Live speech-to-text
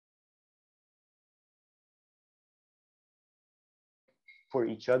for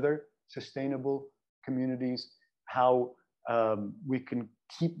each other, sustainable communities, how we can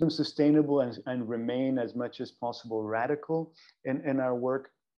keep them sustainable and remain as much as possible radical in our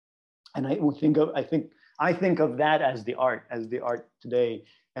work. And I think of that as the art today.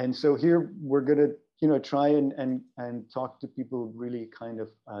 And so here we're gonna, you know, try and talk to people who've really kind of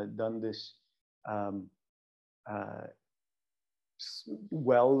done this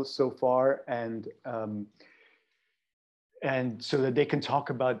well so far, and so that they can talk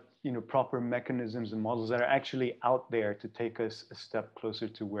about, you know, proper mechanisms and models that are actually out there to take us a step closer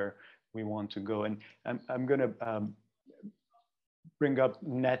to where we want to go. And I'm going to bring up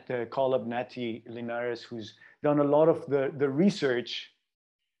call up Nati Linares, who's done a lot of the research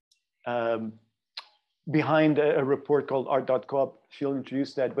behind a report called art.coop. She'll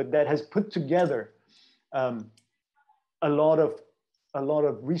introduce that, but that has put together a lot of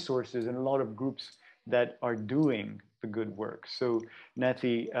resources and a lot of groups that are doing the good work. So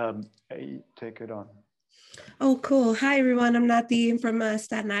Nati, take it on. Oh, cool. Hi, everyone. I'm Nati. I'm from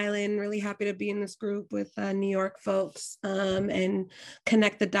Staten Island. Really happy to be in this group with New York folks and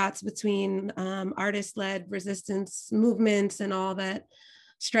connect the dots between artist-led resistance movements and all that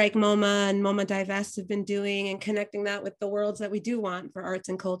Strike MoMA and MoMa Divest have been doing, and connecting that with the worlds that we do want for arts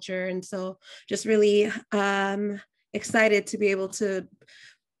and culture. And so just really excited to be able to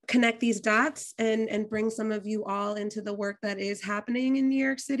connect these dots and bring some of you all into the work that is happening in New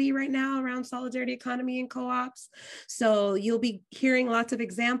York City right now around solidarity economy and co-ops. So you'll be hearing lots of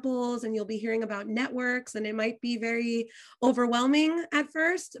examples, and you'll be hearing about networks, and it might be very overwhelming at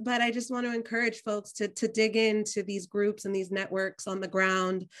first, but I just want to encourage folks to dig into these groups and these networks on the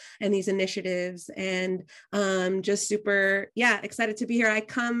ground and these initiatives, and just super, excited to be here. I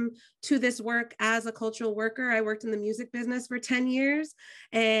come to this work as a cultural worker. I worked in the music business for 10 years.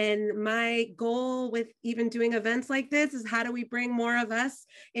 And my goal with even doing events like this is, how do we bring more of us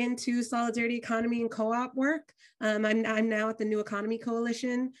into solidarity economy and co-op work? I'm now at the New Economy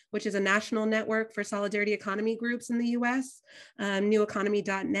Coalition, which is a national network for solidarity economy groups in the US,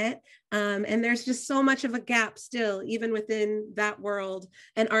 neweconomy.net. And there's just so much of a gap still, even within that world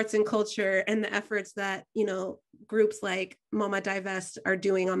and arts and culture, and the efforts that, you know, groups like MoMa Divest are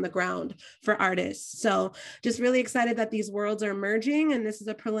doing on the ground for artists. So just really excited that these worlds are merging, and this is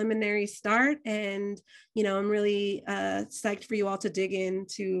a preliminary start. And, you know, I'm really psyched for you all to dig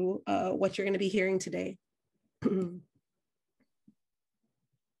into what you're going to be hearing today.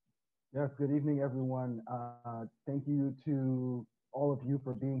 Yes, good evening, everyone. Thank you to all of you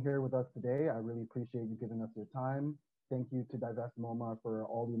for being here with us today. I really appreciate you giving us your time. Thank you to Divest MoMA for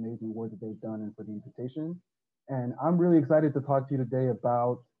all the amazing work that they've done and for the invitation. And I'm really excited to talk to you today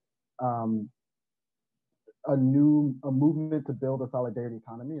about a movement to build a solidarity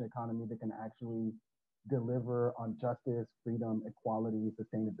economy, an economy that can actually deliver on justice, freedom, equality,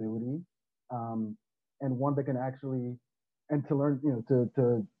 sustainability, and one that can actually, and to learn, you know,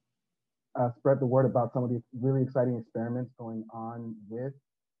 to spread the word about some of these really exciting experiments going on with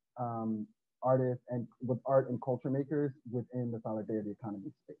artists and with art and culture makers within the solidarity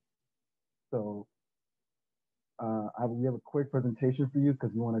economy space. So we have a quick presentation for you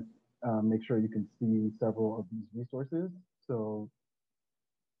because we want to make sure you can see several of these resources. So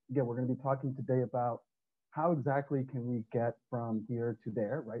yeah, we're going to be talking today about how exactly can we get from here to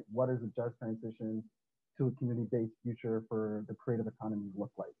there, right? What does a just transition to a community-based future for the creative economy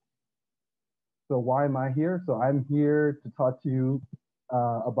look like? So why am I here? So I'm here to talk to you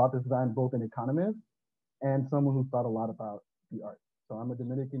about this, because I'm both an economist and someone who's thought a lot about the arts. So I'm a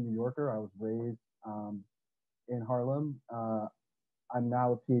Dominican New Yorker. I was raised in Harlem. I'm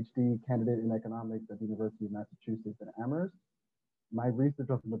now a PhD candidate in economics at the University of Massachusetts in Amherst. My research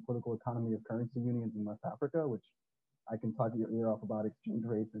was in the political economy of currency unions in West Africa, which I can talk your ear off about exchange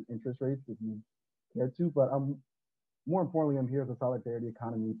rates and interest rates if you care to, but more importantly, I'm here as a solidarity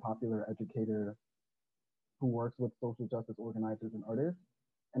economy popular educator who works with social justice organizers and artists.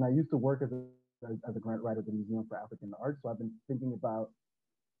 And I used to work as a grant writer at the Museum for African Art. So I've been thinking about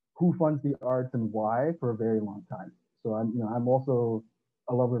who funds the arts and why for a very long time. So I'm also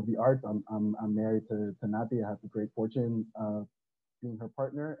a lover of the arts. I'm married to Nati. I have the great fortune of being her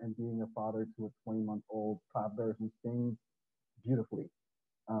partner and being a father to a 20-month-old toddler who sings beautifully.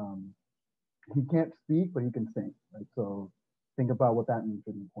 He can't speak, but he can sing, right? So think about what that means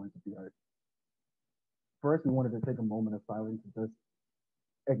for the importance of the arts. First, we wanted to take a moment of silence to just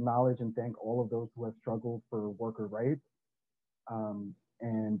acknowledge and thank all of those who have struggled for worker rights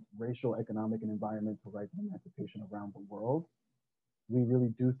and racial, economic, and environmental rights and emancipation around the world. We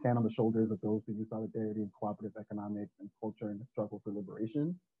really do stand on the shoulders of those who use solidarity and cooperative economics and culture in the struggle for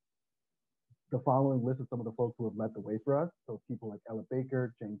liberation. The following list of some of the folks who have led the way for us. So people like Ella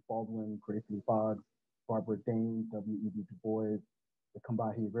Baker, James Baldwin, Grace Lee Boggs, Barbara Dane, W.E.B. Du Bois, the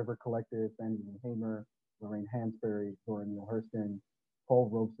Combahee River Collective, Fannie Lou Hamer, Lorraine Hansberry, Zora Neale Hurston, Paul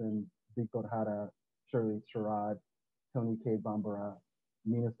Robeson, Victor Jara, Shirley Sherrod, Tony K. Bambara,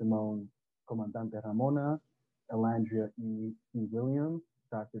 Nina Simone, Comandante Ramona, Elandria E. C. Williams,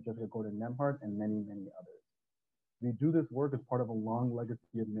 Dr. Jessica Gordon Nemhart, and many, many others. We do this work as part of a long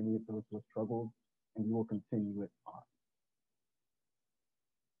legacy of many of those who have struggled, and we will continue it on.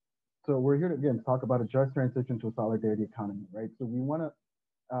 So we're here to, again, talk about a just transition to a solidarity economy, right? So we want to,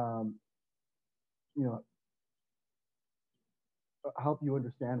 you know, help you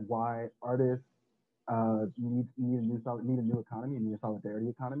understand why artists need a new economy, need a solidarity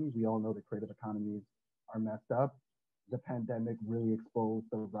economy. We all know that creative economies are messed up. The pandemic really exposed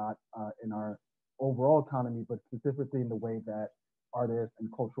the rot in our overall economy, but specifically in the way that artists and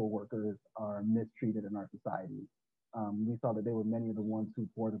cultural workers are mistreated in our society. We saw that they were many of the ones who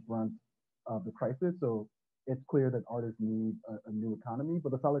bore the brunt of the crisis. So it's clear that artists need a new economy,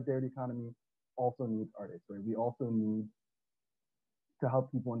 but the solidarity economy also needs artists, right? We also need to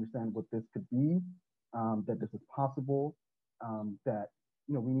help people understand what this could be, that this is possible, that,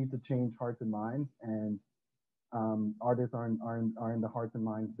 you know, we need to change hearts and minds, and artists are in the hearts and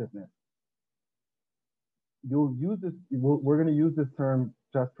minds business. You'll use this, we're going to use this term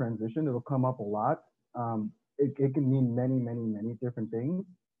just transition. It'll come up a lot. It can mean many, many, many different things.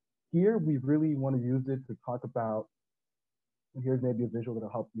 Here, we really want to use it to talk about, here's maybe a visual that'll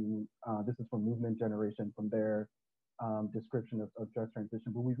help you. This is from Movement Generation, from their description of just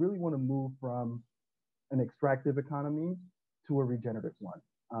transition, but we really want to move from an extractive economy to a regenerative one.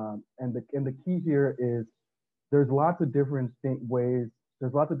 And the key here is there's lots of different ways,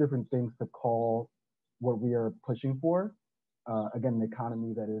 there's lots of different things to call what we are pushing for. Again, an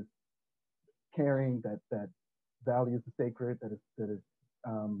economy that is caring, that values the sacred, that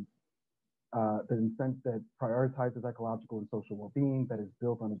prioritizes ecological and social well-being, that is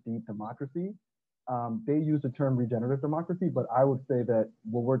built on a deep democracy. They use the term regenerative democracy, but I would say that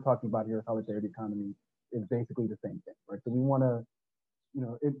what we're talking about here, solidarity economy, is basically the same thing, right? So we want to, you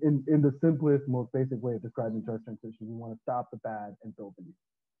know, in the simplest, most basic way of describing just transition, we want to stop the bad and build the new,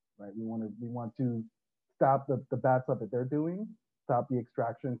 right? We want to stop the bad stuff that they're doing, stop the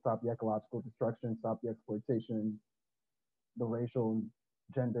extraction, stop the ecological destruction, stop the exploitation, the racial,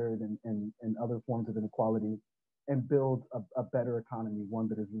 gendered, and other forms of inequality, and build a better economy, one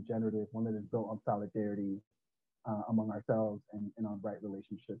that is regenerative, one that is built on solidarity among ourselves and on right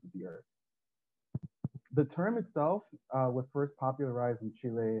relationship with the earth. The term itself was first popularized in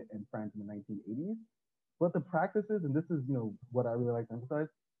Chile and France in the 1980s, but the practices, and this is, you know, what I really like to emphasize,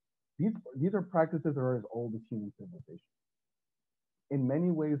 these are practices that are as old as human civilization. In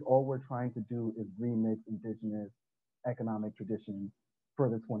many ways, all we're trying to do is remix indigenous economic traditions for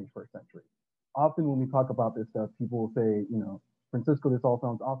the 21st century. Often when we talk about this stuff, people will say, you know, Francisco, this all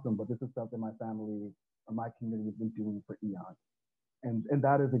sounds awesome, but this is stuff that my family or my community has been doing for eons. And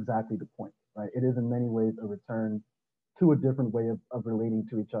that is exactly the point, right? It is in many ways a return to a different way of relating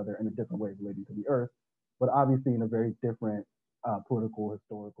to each other and a different way of relating to the earth, but obviously in a very different political,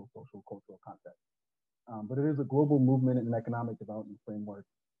 historical, social, cultural context. But it is a global movement and an economic development framework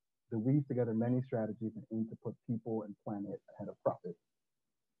that weaves together many strategies and aim to put people and planet ahead of profit.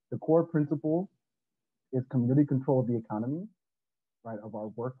 The core principle is community control of the economy, right, of our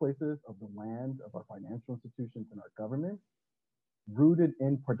workplaces, of the land, of our financial institutions, and our government, rooted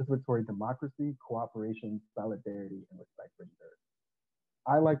in participatory democracy, cooperation, solidarity, and respect for the earth.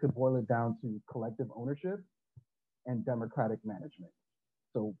 I like to boil it down to collective ownership and democratic management.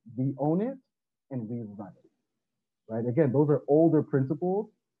 So we own it and we run it, right? Again, those are older principles,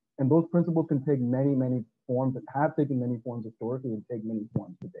 and those principles can take many, many forms, and have taken many forms historically and take many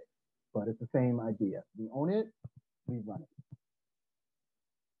forms today. But it's the same idea. We own it, we run it.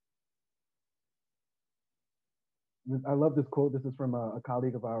 I love this quote. This is from a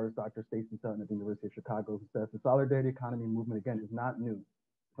colleague of ours, Dr. Stacy Sutton at the University of Chicago, who says, the solidarity economy movement, again, is not new.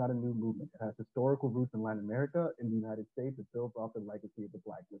 It's not a new movement. It has historical roots in Latin America. In the United States, it builds off the legacy of the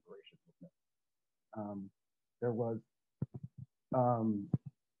Black liberation movement.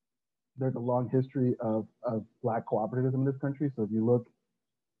 There's a long history of Black cooperativism in this country. So if you look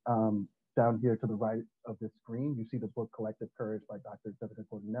down here to the right of this screen, you see the book Collective Courage by Dr. Jessica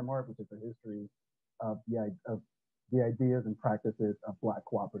Gordon Nemhart, which is a history of the ideas and practices of Black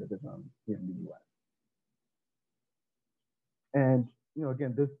cooperativism here in the US. And, you know,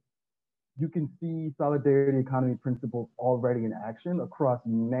 again, you can see solidarity economy principles already in action across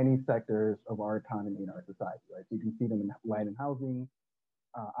many sectors of our economy and our society, right? So you can see them in light and housing,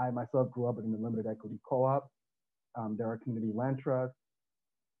 I myself grew up in a limited equity co-op. There are community land trusts.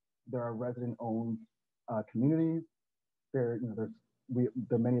 There are resident-owned communities.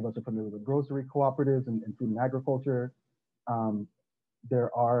 Many of us are familiar with grocery cooperatives and food and agriculture.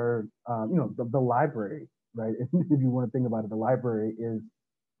 There are, the library, right? If you want to think about it, the library is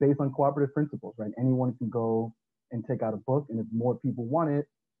based on cooperative principles, right? Anyone can go and take out a book, and if more people want it,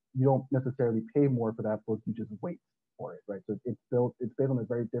 you don't necessarily pay more for that book, you just wait for it, right? So it's based on a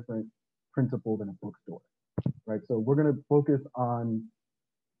very different principle than a bookstore, right? So we're gonna focus on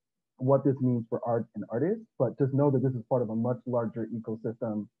what this means for art and artists, but just know that this is part of a much larger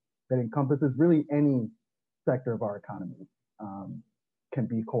ecosystem that encompasses really any sector of our economy can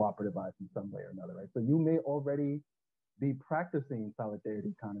be cooperativized in some way or another, right? So you may already be practicing solidarity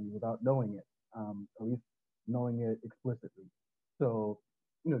economy without knowing it, at least knowing it explicitly. So,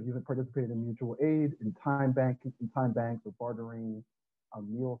 you can participate in mutual aid, in time banks or bartering,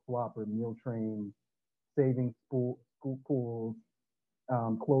 meal swap or meal train, savings school pools,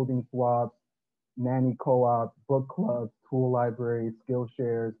 clothing swaps, nanny co-ops, book clubs, tool libraries, skill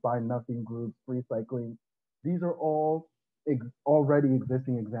shares, buy nothing groups, free cycling. These are all already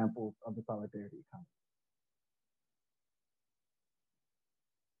existing examples of the solidarity economy.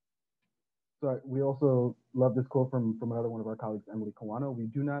 So we also love this quote from another one of our colleagues, Emily Kawano. We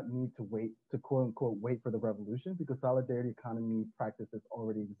do not need to wait to quote unquote wait for the revolution because solidarity economy practices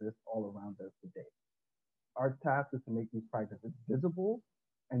already exist all around us today. Our task is to make these practices visible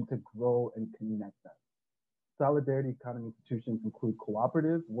and to grow and connect them. Solidarity economy institutions include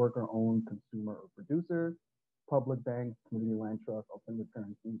cooperatives, worker-owned, consumer or producer, public banks, community land trusts, alternative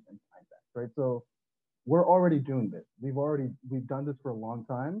currencies, and time banks, right? So we're already doing this. We've done this for a long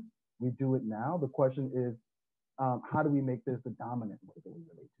time. We do it now. The question is, how do we make this the dominant way that we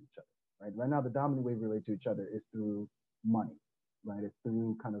relate to each other, right? Right now, the dominant way we relate to each other is through money, right? It's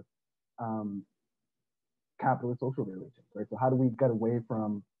through kind of capitalist social relations, right? So how do we get away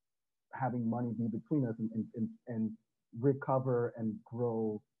from having money be between us and recover and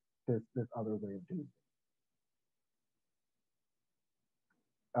grow this other way of doing it?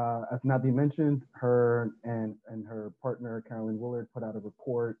 As Nati mentioned, her and her partner, Carolyn Willard, put out a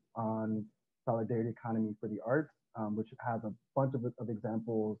report on solidarity economy for the arts, which has a bunch of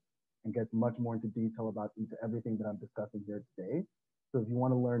examples and gets much more into detail about into everything that I'm discussing here today. So if you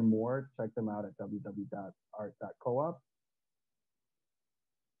want to learn more, check them out at www.art.coop.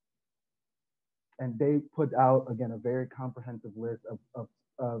 And they put out, again, a very comprehensive list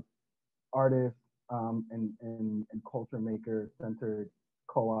of artists and culture makers centered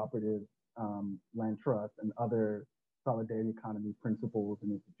cooperative land trusts and other solidarity economy principles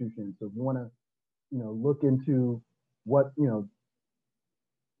and institutions. So if you want to, look into what,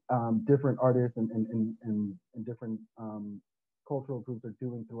 different artists and different cultural groups are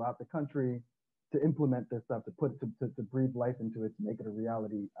doing throughout the country to implement this stuff, to breathe life into it, to make it a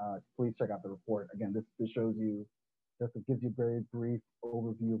reality, please check out the report. Again, this shows you, just gives you a very brief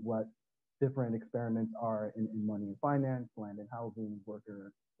overview of what different experiments are in money and finance, land and housing, work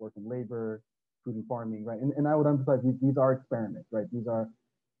and labor, food and farming, right? And I would emphasize these are experiments, right? These are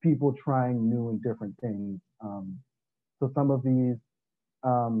people trying new and different things. So some of these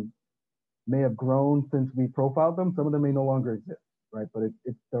may have grown since we profiled them. Some of them may no longer exist, right? But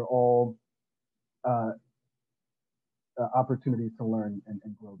they're all opportunities to learn and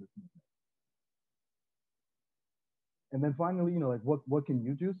grow this movement. And then finally, like what can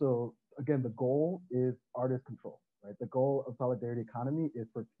you do? So again, the goal is artist control, right? The goal of solidarity economy is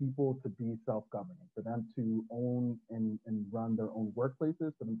for people to be self-governing, for them to own and run their own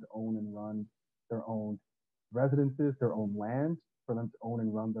workplaces, for them to own and run their own residences, their own land, for them to own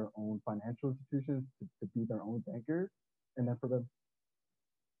and run their own financial institutions, to be their own bankers, and then for them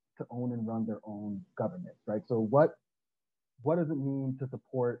to own and run their own governments, right? So what does it mean to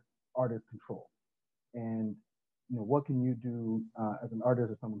support artist control? And what can you do as an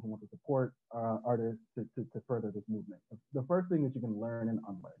artist or someone who wants to support artists to further this movement? The first thing is you can learn and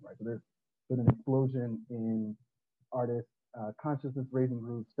unlearn, right? So there's been an explosion in artist consciousness raising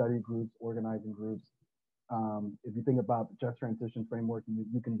groups, study groups, organizing groups. If you think about the just transition framework,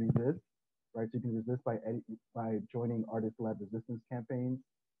 you can resist, right? So you can resist by joining artist-led resistance campaigns,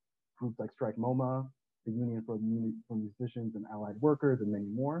 groups like Strike MoMA, the Union for Musicians and Allied Workers, and many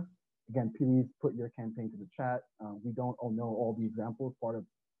more. Again, please put your campaign to the chat. We don't all know all the examples. Part of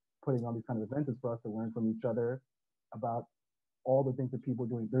putting on these kind of events is for us to learn from each other about all the things that people are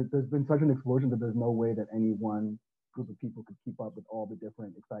doing. There's been such an explosion that there's no way that any one group of people could keep up with all the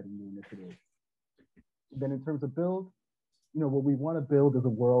different exciting new initiatives. Then in terms of build, what we want to build is a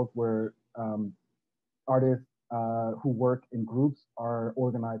world where artists who work in groups are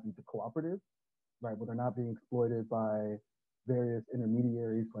organized into cooperatives, right? Where they're not being exploited by various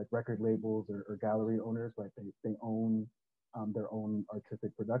intermediaries like record labels or gallery owners, right? They own their own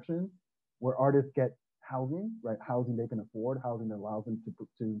artistic production, where artists get housing, right? Housing they can afford, housing that allows them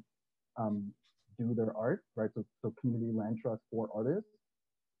to do their art, right? So community land trust for artists.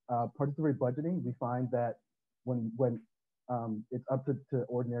 Participatory budgeting, we find that when it's up to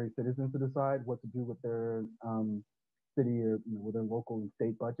ordinary citizens to decide what to do with their city or with their local and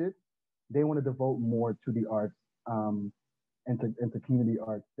state budget, they want to devote more to the arts and to community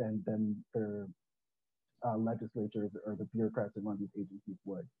arts than their legislatures or the bureaucrats that run these agencies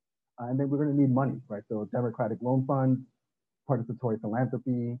would. And then we're going to need money, right? So democratic loan funds, participatory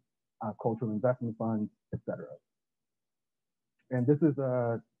philanthropy, cultural investment funds, etc. And this is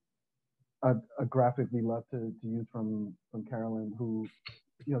a graphic we love to use from Carolyn, who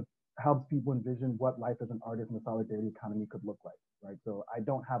helps people envision what life as an artist in the solidarity economy could look like, right? So I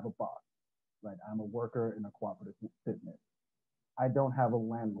don't have a boss, right? I'm a worker in a cooperative business. I don't have a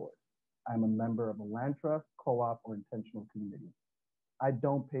landlord. I'm a member of a land trust, co-op, or intentional community. I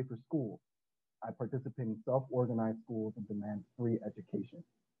don't pay for school. I participate in self-organized schools and demand free education.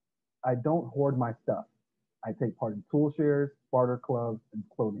 I don't hoard my stuff. I take part in tool shares, barter clubs, and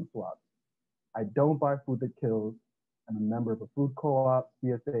clothing swaps. I don't buy food that kills. I'm a member of a food co-op,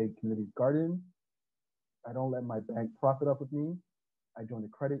 CSA, community garden. I don't let my bank profit up with me. I joined a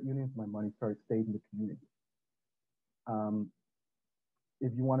credit union, so my money stays in the community.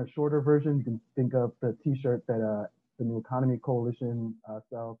 If you want a shorter version, you can think of the t-shirt that the New Economy Coalition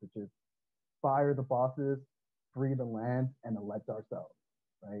sells, which is fire the bosses, free the land, and elect ourselves,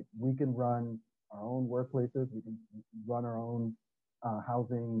 right? We can run our own workplaces, we can run our own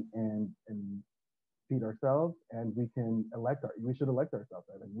housing and feed ourselves, and we should elect ourselves,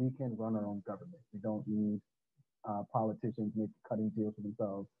 right? Like we can run our own government. We don't need politicians making cutting deals for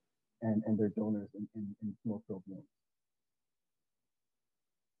themselves and their donors in smoke-filled rooms.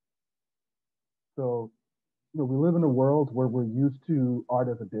 So, we live in a world where we're used to art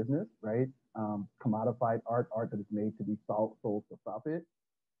as a business, right? Commodified art that is made to be sold for profit.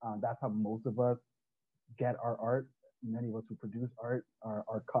 That's how most of us get our art. Many of us who produce art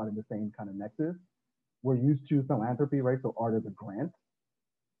are caught in the same kind of nexus. We're used to philanthropy, right? So art as a grant,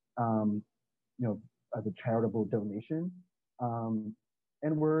 as a charitable donation. And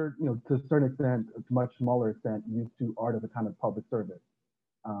we're, to a certain extent, to a much smaller extent, used to art as a kind of public service,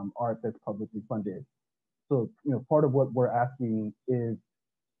 art that's publicly funded. So, part of what we're asking is,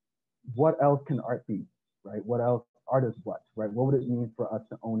 what else can art be, right? What else, art is what, right? What would it mean for us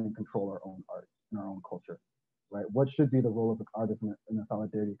to own and control our own art and our own culture, right? What should be the role of an artist in a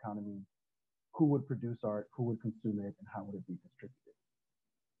solidarity economy? Who would produce art? Who would consume it? And how would it be distributed?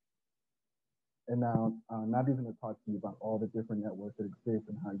 And now, Nati's going to talk to you about all the different networks that exist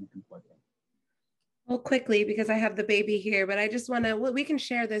and how you can plug in. Well, quickly, because I have the baby here, but I just want to, we can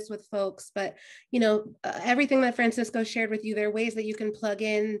share this with folks, but, everything that Francisco shared with you, there are ways that you can plug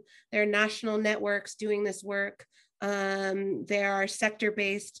in. There are national networks doing this work. There are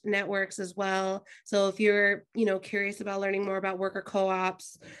sector-based networks as well. So if you're, curious about learning more about worker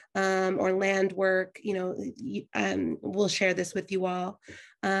co-ops or land work, we'll share this with you all.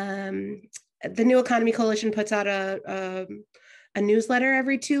 The New Economy Coalition puts out a newsletter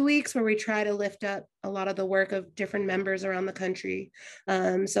every 2 weeks where we try to lift up a lot of the work of different members around the country.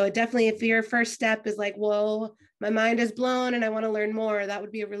 So it definitely, if your first step is like, whoa, my mind is blown and I want to learn more, that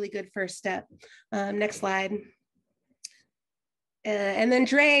would be a really good first step. Next slide. And then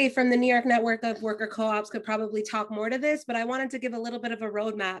Dre from the New York Network of Worker Co-ops could probably talk more to this, but I wanted to give a little bit of a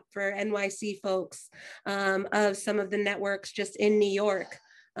roadmap for NYC folks of some of the networks just in New York.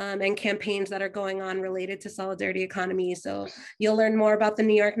 And campaigns that are going on related to solidarity economy. So you'll learn more about the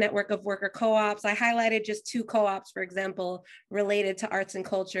New York Network of Worker Co-ops. I highlighted just 2 co-ops, for example, related to arts and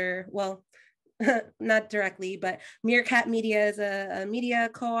culture. Well, not directly, but Meerkat Media is a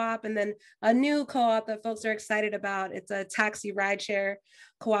media co-op, and then a new co-op that folks are excited about. It's a taxi rideshare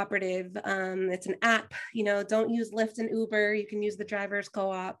cooperative. It's an app, don't use Lyft and Uber, you can use the drivers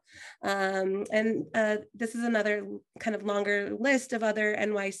co-op. And this is another kind of longer list of other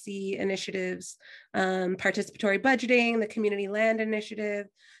NYC initiatives, participatory budgeting, the community land initiative.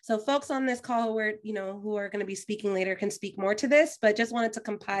 So folks on this call who are gonna be speaking later can speak more to this, but just wanted to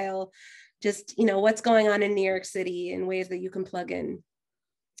compile just, what's going on in New York City in ways that you can plug in.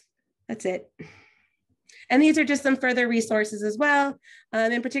 That's it. And these are just some further resources as well.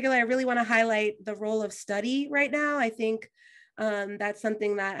 In particular, I really want to highlight the role of study right now. I think That's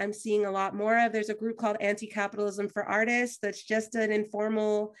something that I'm seeing a lot more of. There's a group called Anti-Capitalism for Artists that's just an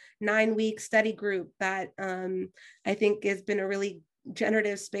informal 9-week study group that I think has been a really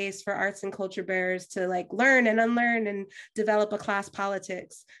generative space for arts and culture bearers to like learn and unlearn and develop a class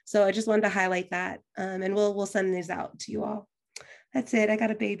politics. So I just wanted to highlight that, and we'll send these out to you all. That's it. I got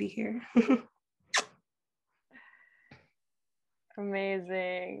a baby here.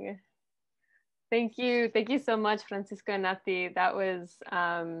 Amazing. Thank you. Thank you so much, Francisco and Nati. That was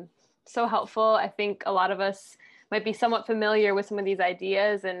so helpful. I think a lot of us might be somewhat familiar with some of these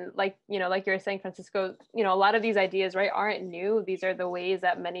ideas. And like you were saying, Francisco, a lot of these ideas, right, aren't new. These are the ways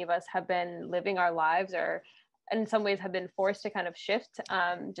that many of us have been living our lives, or in some ways have been forced to kind of shift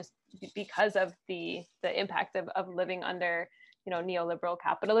just because of the impact of living under, neoliberal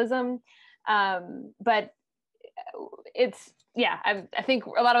capitalism. But it's, I think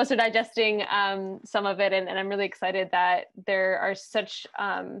a lot of us are digesting some of it, and I'm really excited that there's such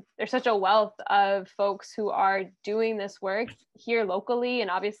a wealth of folks who are doing this work here locally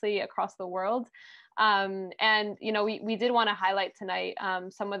and obviously across the world. And we did want to highlight tonight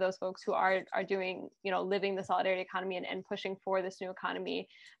some of those folks who are doing, living the solidarity economy and pushing for this new economy.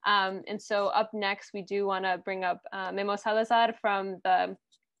 And so up next, we do want to bring up Memo Salazar from the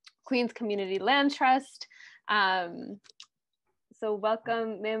Queens Community Land Trust. So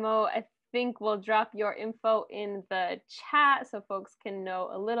welcome, Memo. I think we'll drop your info in the chat so folks can know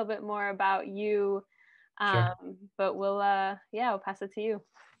a little bit more about you. Sure. But we'll pass it to you.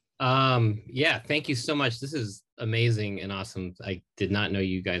 Thank you so much. This is amazing and awesome. I did not know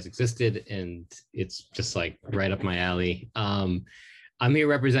you guys existed, and it's just like right up my alley. I'm here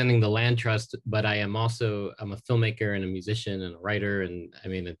representing the Land Trust, but I'm a filmmaker and a musician and a writer. And I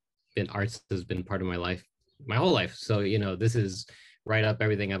mean, arts has been part of my life, my whole life. So, this is right up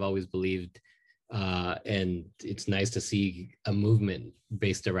everything I've always believed. And it's nice to see a movement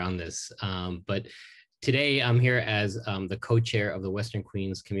based around this. But today I'm here as the co-chair of the Western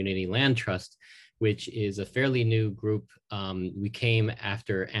Queens Community Land Trust, which is a fairly new group. We came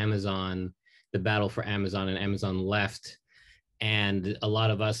after Amazon, the battle for Amazon, and Amazon left. And a lot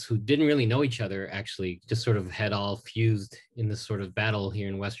of us who didn't really know each other actually just sort of had all fused in this sort of battle here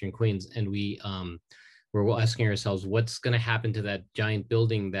in Western Queens. And we're asking ourselves, what's going to happen to that giant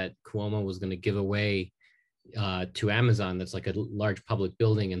building that Cuomo was going to give away to Amazon? That's like a large public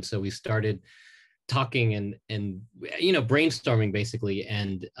building. And so we started talking and brainstorming basically.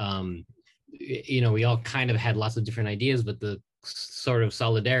 And, we all kind of had lots of different ideas, but the sort of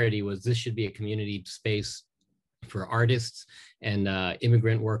solidarity was this should be a community space for artists and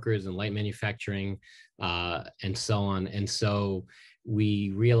immigrant workers and light manufacturing and so on. And so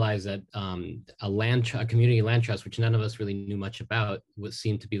we realized that a community land trust, which none of us really knew much about,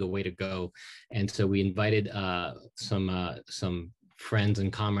 seemed to be the way to go. And so we invited some friends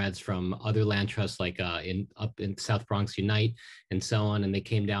and comrades from other land trusts, like up in South Bronx Unite and so on. And they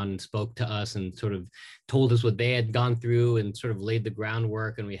came down and spoke to us and sort of told us what they had gone through and sort of laid the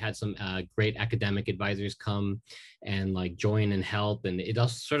groundwork. And we had some great academic advisors come and like join and help. And it all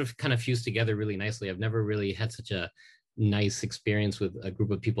sort of kind of fused together really nicely. I've never really had such a nice experience with a group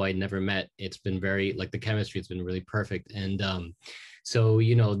of people I'd never met. It's been very, like, the chemistry has been really perfect. And so,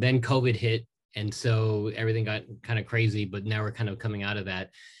 then COVID hit. And so everything got kind of crazy, but now we're kind of coming out of that.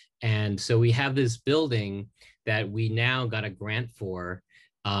 And so we have this building that we now got a grant for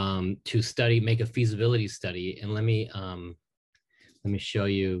to make a feasibility study. And let me show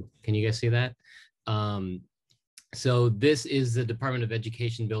you. Can you guys see that? So this is the Department of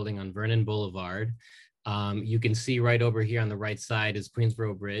Education building on Vernon Boulevard. You can see right over here on the right side is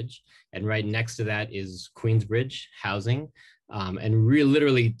Queensboro Bridge, and right next to that is Queensbridge Housing. And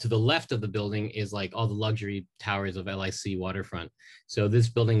literally to the left of the building is like all the luxury towers of LIC Waterfront. So this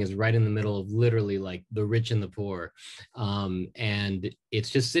building is right in the middle of literally like the rich and the poor. And it's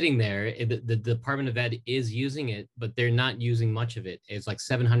just sitting there. The Department of Ed is using it, but they're not using much of it. It's like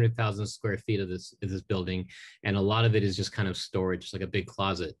 700,000 square feet of this building. And a lot of it is just kind of storage, like a big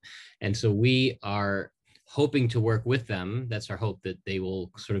closet. And so we are hoping to work with them. That's our hope, that they will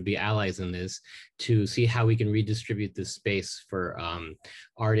sort of be allies in this, to see how we can redistribute this space for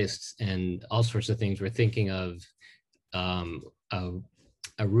artists and all sorts of things. We're thinking of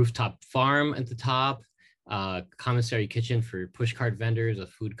a rooftop farm at the top, commissary kitchen for pushcart vendors, a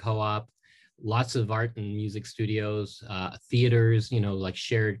food co-op, lots of art and music studios, theaters, like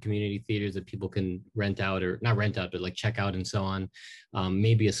shared community theaters that people can rent out, or not rent out, but like check out and so on.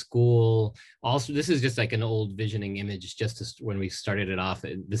 Maybe a school. Also, this is just like an old visioning image, when we started it off.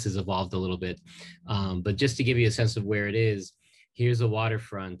 This has evolved a little bit. But just to give you a sense of where it is, here's the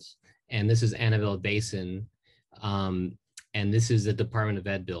waterfront, and this is Annabelle Basin. And this is the Department of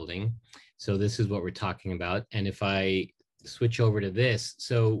Ed building. So this is what we're talking about. And if I switch over to this,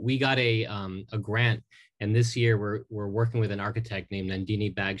 so we got a grant, and this year we're working with an architect named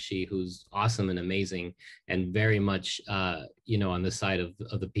Nandini Bagshi, who's awesome and amazing, and very much you know, on the side of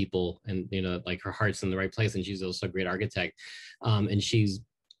the people, and you know, like her heart's in the right place, and she's also a great architect, and she's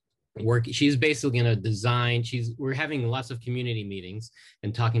basically going to design. We're having lots of community meetings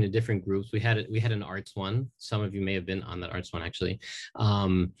and talking to different groups. We had an arts one. Some of you may have been on that arts one, actually.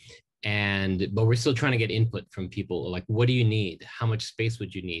 But we're still trying to get input from people, like, what do you need? How much space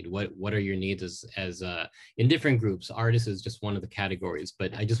would you need? What are your needs as in different groups? Artists is just one of the categories,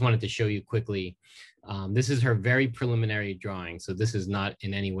 but I just wanted to show you quickly. This is her very preliminary drawing. So this is not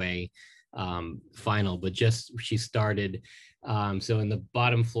in any way final, but just she started. So in the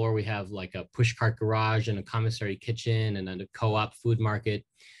bottom floor, we have like a pushcart garage and a commissary kitchen and then a co-op food market.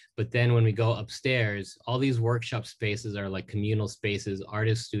 But then when we go upstairs, all these workshop spaces are like communal spaces.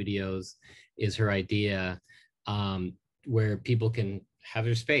 Artist studios is her idea, where people can have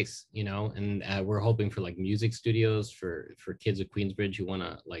their space, you know, and we're hoping for like music studios for kids at Queensbridge who want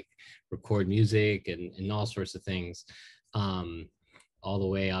to like record music and all sorts of things, all the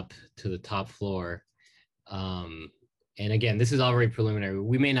way up to the top floor. And again, this is all very preliminary.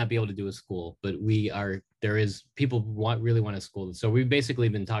 We may not be able to do a school, but people really want a school. So we've basically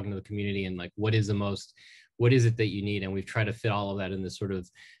been talking to the community and like, what is it that you need? And we've tried to fit all of that in this sort of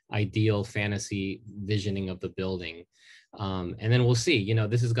ideal fantasy visioning of the building. And then we'll see, you know,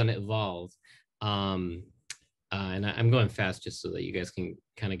 this is going to evolve. And I'm going fast just so that you guys can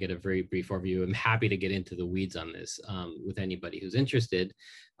kind of get a very brief overview. I'm happy to get into the weeds on this with anybody who's interested.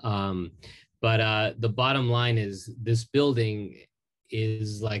 But the bottom line is this building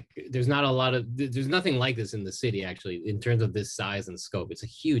is like, there's nothing like this in the city, actually, in terms of this size and scope. It's a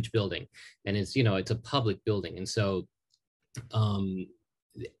huge building, and it's, you know, it's a public building. And so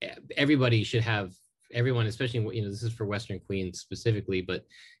everybody should have, everyone, especially, you know, this is for Western Queens specifically, but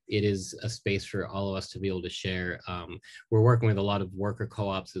it is a space for all of us to be able to share. We're working with a lot of worker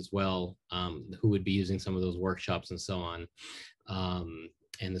co-ops as well, who would be using some of those workshops and so on.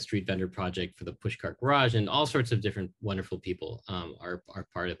 And the Street Vendor Project for the Pushcart Garage, and all sorts of different wonderful people are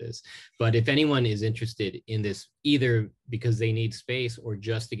part of this. But if anyone is interested in this, either because they need space or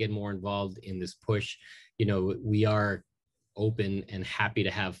just to get more involved in this push, you know, we are open and happy to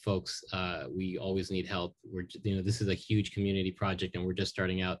have folks. We always need help. You know, this is a huge community project, and we're just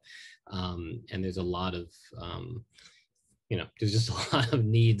starting out, and there's a lot of you know, there's just a lot of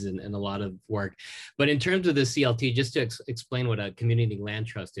needs and a lot of work. But in terms of the CLT, just to explain what a community land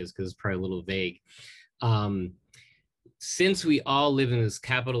trust is, because it's probably a little vague. Since we all live in this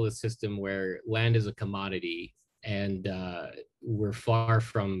capitalist system where land is a commodity, and we're far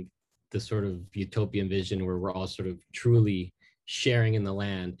from the sort of utopian vision where we're all sort of truly sharing in the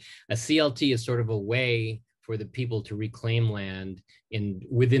land, a CLT is sort of a way for the people to reclaim land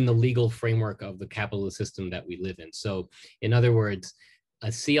within the legal framework of the capitalist system that we live in. So in other words, a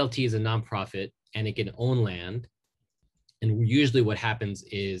CLT is a nonprofit and it can own land. And usually what happens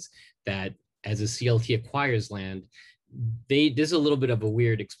is that as a CLT acquires land, this is a little bit of a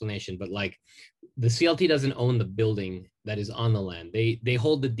weird explanation, but like the CLT doesn't own the building that is on the land. They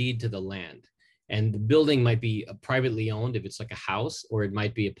hold the deed to the land. And the building might be privately owned if it's like a house, or it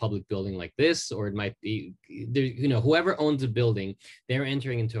might be a public building like this, or it might be, you know, whoever owns a building, they're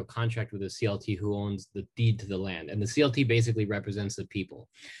entering into a contract with a CLT who owns the deed to the land. And the CLT basically represents the people.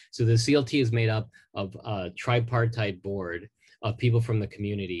 So the CLT is made up of a tripartite board of people from the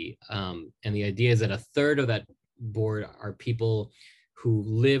community. And the idea is that a third of that board are people who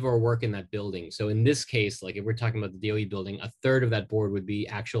live or work in that building. So in this case, like if we're talking about the DOE building, a third of that board would be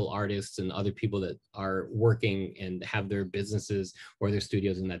actual artists and other people that are working and have their businesses or their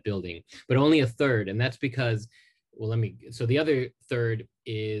studios in that building, but only a third. And that's because, well, so the other third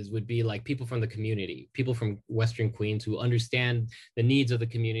would be like people from the community, people from Western Queens who understand the needs of the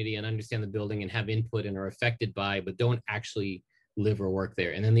community and understand the building and have input and are affected by, but don't actually live or work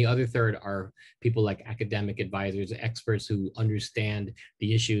there. And then the other third are people like academic advisors, experts who understand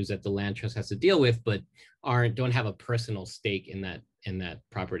the issues that the land trust has to deal with, but don't have a personal stake in that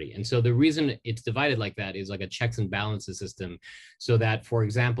property. And so the reason it's divided like that is like a checks and balances system, so that, for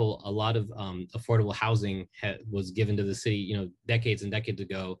example, a lot of affordable housing was given to the city, you know, decades and decades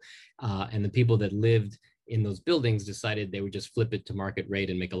ago, and the people that lived in those buildings decided they would just flip it to market rate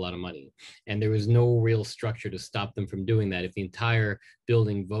and make a lot of money. And there was no real structure to stop them from doing that. If the entire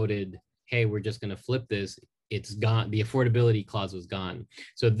building voted, hey, we're just going to flip this, it's gone. The affordability clause was gone.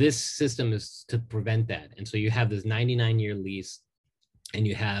 So this system is to prevent that. And so you have this 99-year lease and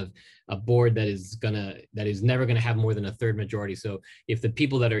you have a board that is never gonna have more than a third majority. So if the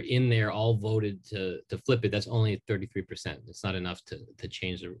people that are in there all voted to flip it, that's only 33%. It's not enough to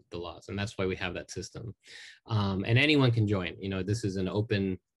change the laws, and that's why we have that system. And anyone can join. You know, this is an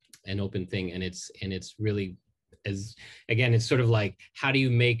open thing, and it's really, as again, it's sort of like, how do you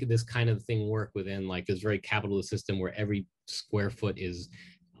make this kind of thing work within like this very capitalist system where every square foot is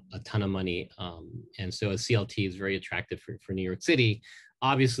a ton of money. And so a CLT is very attractive for New York City.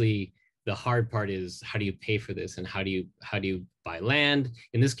 Obviously, the hard part is, how do you pay for this, and how do you buy land?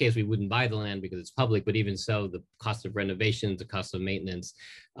 In this case, we wouldn't buy the land because it's public, but even so, the cost of renovations, the cost of maintenance,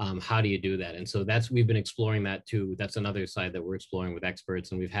 how do you do that? And so we've been exploring that too. That's another side that we're exploring with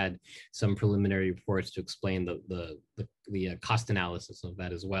experts, and we've had some preliminary reports to explain the cost analysis of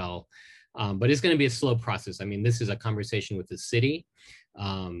that as well. But it's going to be a slow process. I mean, this is a conversation with the city.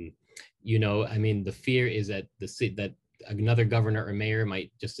 You know, I mean, the fear is that that another governor or mayor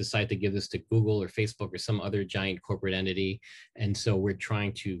might just decide to give this to Google or Facebook or some other giant corporate entity. And so we're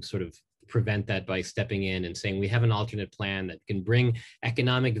trying to sort of prevent that by stepping in and saying, we have an alternate plan that can bring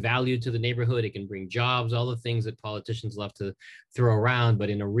economic value to the neighborhood. It can bring jobs, all the things that politicians love to throw around, but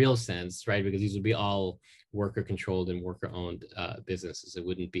in a real sense, right? Because these would be all worker controlled and worker owned businesses. It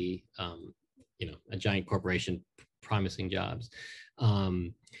wouldn't be, you know, a giant corporation promising jobs.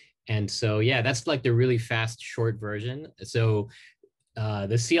 And so, yeah, that's like the really fast, short version. So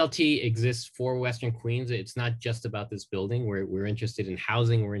the CLT exists for Western Queens. It's not just about this building. We're interested in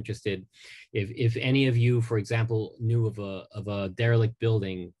housing. We're interested, if any of you, for example, knew of a derelict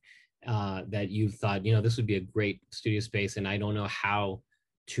building that you thought, you know, this would be a great studio space, and I don't know how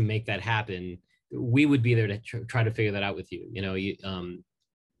to make that happen, we would be there to try to figure that out with you. You know,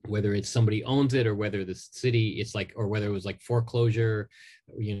 whether it's somebody owns it, or whether the city, it's like, or whether it was like foreclosure,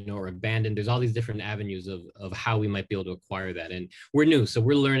 you know, or abandoned. There's all these different avenues of how we might be able to acquire that. And we're new, so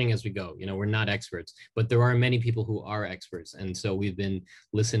we're learning as we go. You know, we're not experts, but there are many people who are experts. And so we've been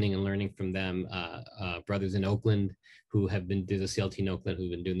listening and learning from them. Brothers in Oakland who have been, there's a CLT in Oakland who've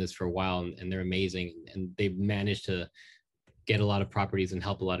been doing this for a while, and they're amazing. And they've managed to get a lot of properties and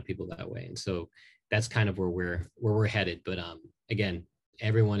help a lot of people that way. And so that's kind of where we're headed. But again,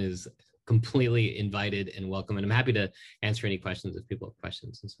 everyone is completely invited and welcome, and I'm happy to answer any questions if people have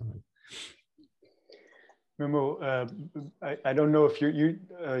questions and so on. Memo, I don't know if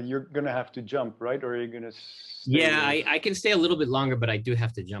you're gonna have to jump, right? Or are you gonna stay? Yeah, I can stay a little bit longer, but I do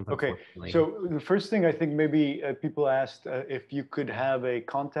have to jump. Okay, so the first thing I think maybe people asked if you could have a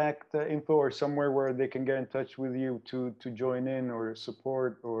contact info or somewhere where they can get in touch with you to join in or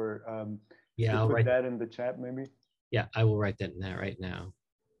support, or yeah, I'll put write that in the chat maybe. Yeah, I will write that right now.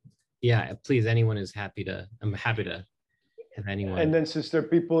 Yeah, please, anyone is happy to, I'm happy to have anyone. And then since there are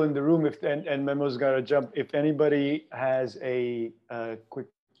people in the room, and Memo's got to jump, if anybody has a quick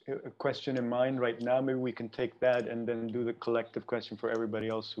question in mind right now, maybe we can take that and then do the collective question for everybody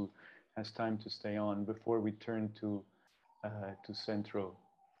else who has time to stay on before we turn to Centro.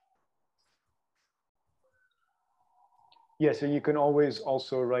 Yes, and you can always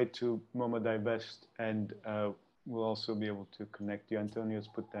also write to MoMa Divest, and we'll also be able to connect you. Antonio's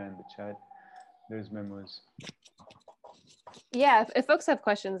put that in the chat. There's Memo's. Yeah, if folks have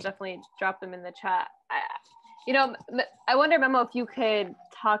questions, definitely drop them in the chat. You know, I wonder, Memo, if you could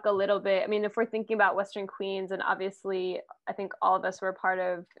talk a little bit. I mean, if we're thinking about Western Queens, and obviously, I think all of us were part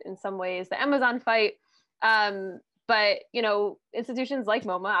of, in some ways, the Amazon fight. But, you know, institutions like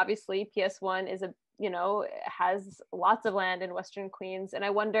MoMA, obviously, PS1 is has lots of land in Western Queens. And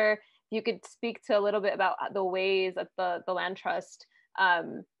I wonder if you could speak to a little bit about the ways that the land trust,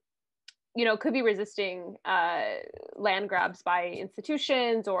 you know, could be resisting land grabs by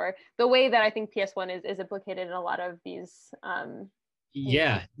institutions, or the way that I think PS1 is implicated in a lot of these.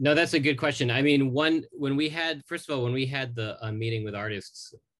 Yeah, no, that's a good question. I mean, when we had the meeting with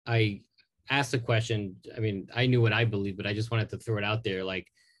artists, I asked the question. I mean, I knew what I believed, but I just wanted to throw it out there. Like,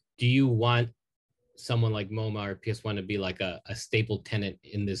 do you want someone like MoMA or PS1 to be like a staple tenant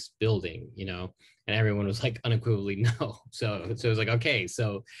in this building, you know? And everyone was like unequivocally no. So it was like, okay,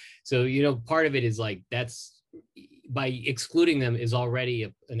 so you know, part of it is like, that's, by excluding them is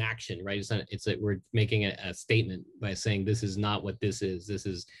already an action, right? It's like we're making a statement by saying this is not what this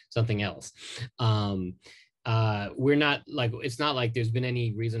is something else. We're not like, it's not like there's been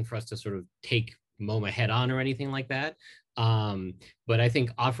any reason for us to sort of take MoMA head on or anything like that. But I think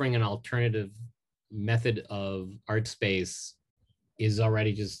offering an alternative method of art space is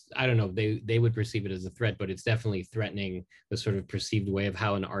already just, I don't know, they would perceive it as a threat, but it's definitely threatening the sort of perceived way of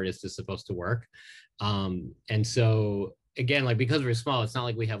how an artist is supposed to work. And so again, like, because we're small, it's not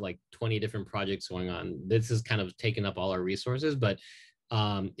like we have like 20 different projects going on. This has kind of taken up all our resources, but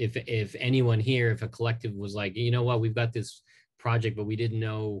if anyone here, if a collective was like, you know what, we've got this project, but we didn't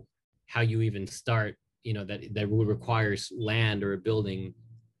know how you even start, you know, that would require land or a building,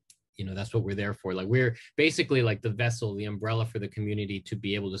 you know, that's what we're there for. Like, we're basically like the vessel, the umbrella for the community to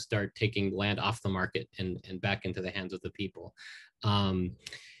be able to start taking land off the market and back into the hands of the people.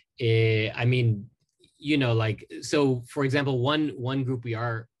 I mean, you know, like, so for example, one group we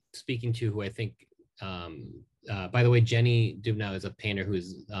are speaking to, who I think, by the way, Jenny Dubnow is a painter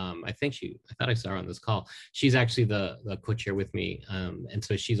who's, I thought I saw her on this call. She's actually the co-chair with me. And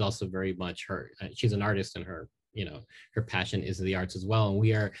so she's also very much she's an artist, and her, you know, her passion is the arts as well. And we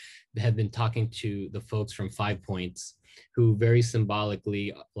have been talking to the folks from 5 Points, who very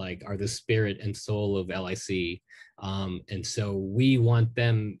symbolically like are the spirit and soul of LIC. And so we want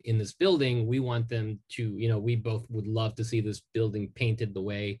them in this building. We want them to, you know, we both would love to see this building painted the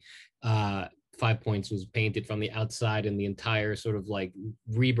way 5 Points was painted from the outside, and the entire sort of like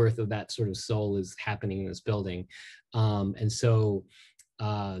rebirth of that sort of soul is happening in this building. And so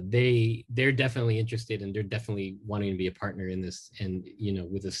they're definitely interested, and they're definitely wanting to be a partner in this, and, you know,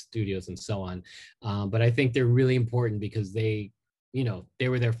 with the studios and so on. But I think they're really important because they, you know, they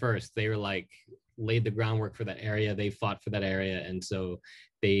were there first. They were like, laid the groundwork for that area. They fought for that area. And so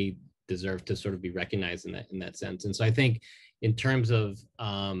they deserve to sort of be recognized in that sense. And so I think in terms of,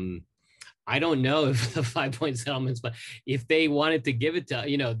 I don't know if the 5 Point settlements, but if they wanted to give it to,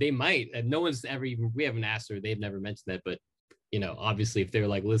 you know, they might. And no one's ever even, we haven't asked, or they've never mentioned that. But, you know, obviously, if they're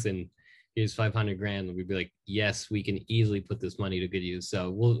like, listen, here's 500 grand, we'd be like, yes, we can easily put this money to good use.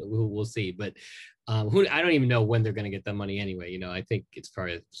 So we'll see. But I don't even know when they're going to get that money anyway. You know, I think it's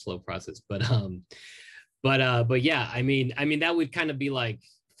probably a slow process. But yeah, I mean that would kind of be like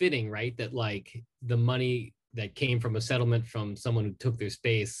fitting, right? That like the money that came from a settlement from someone who took their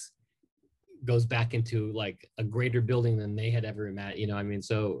space goes back into like a greater building than they had ever imagined, you know. I mean,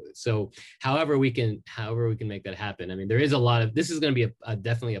 so however we can make that happen. I mean, there is a lot of, this is going to be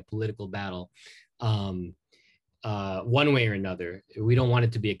definitely a political battle, one way or another. We don't want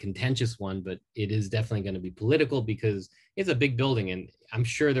it to be a contentious one, but it is definitely going to be political because it's a big building, and I'm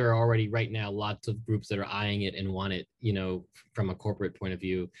sure there are already right now lots of groups that are eyeing it and want it, you know, from a corporate point of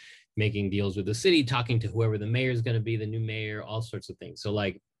view, making deals with the city, talking to whoever the mayor is going to be, the new mayor, all sorts of things. So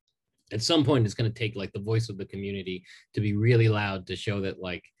like, at some point, it's going to take like the voice of the community to be really loud to show that,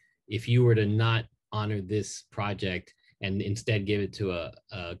 like, if you were to not honor this project and instead give it to a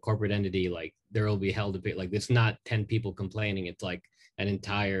corporate entity, like there will be hell to pay. Like, it's not 10 people complaining, it's like an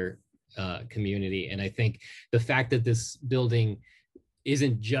entire community. And I think the fact that this building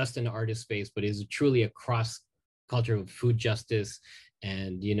isn't just an artist space, but is truly a cross culture of food justice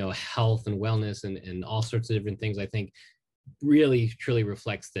and, you know, health and wellness and all sorts of different things, I think really truly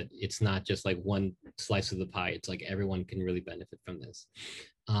reflects that it's not just like one slice of the pie. It's like everyone can really benefit from this.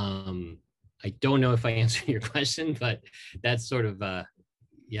 I don't know if I answered your question, but that's sort of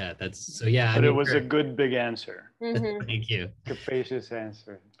yeah, that's so, yeah. But I mean, it was a good big answer. Mm-hmm. Thank you. Capacious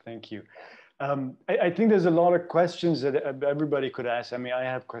answer. Thank you. I think there's a lot of questions that everybody could ask. I mean, I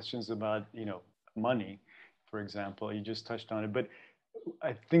have questions about, you know, money, for example. You just touched on it, but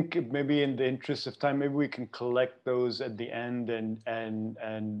I think maybe in the interest of time, maybe we can collect those at the end and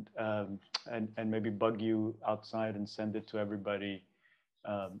maybe bug you outside and send it to everybody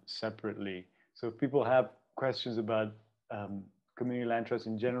separately. So if people have questions about community land trust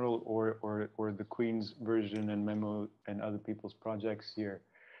in general, or the Queen's version and memo and other people's projects here.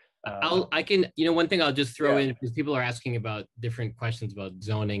 I can, you know, one thing I'll just throw in, because people are asking about different questions about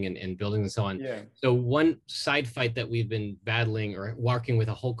zoning and buildings and so on. Yeah. So one side fight that we've been battling or working with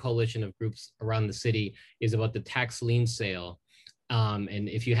a whole coalition of groups around the city is about the tax lien sale. And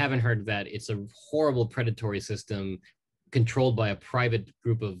if you haven't heard of that, it's a horrible predatory system controlled by a private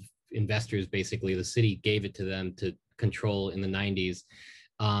group of investors. Basically, the city gave it to them to control in the 90s.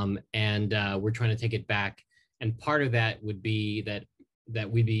 We're trying to take it back. And part of that would be that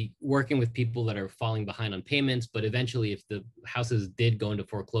we'd be working with people that are falling behind on payments, but eventually if the houses did go into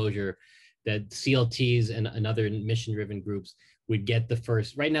foreclosure, that CLTs and other mission-driven groups would get the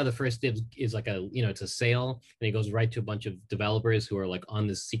first. Right now, the first dibs is like a, you know, it's a sale, and it goes right to a bunch of developers who are like on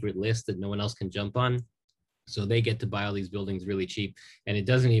this secret list that no one else can jump on. So they get to buy all these buildings really cheap, and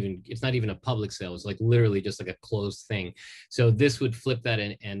it's not even a public sale. It's like literally just like a closed thing. So this would flip that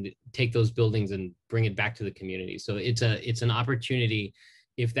and take those buildings and bring it back to the community. So it's an opportunity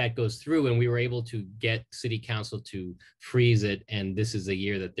if that goes through, and we were able to get city council to freeze it. And this is a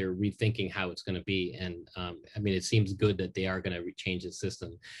year that they're rethinking how it's going to be. And I mean, it seems good that they are going to change the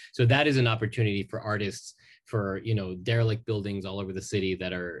system. So that is an opportunity for artists for, you know, derelict buildings all over the city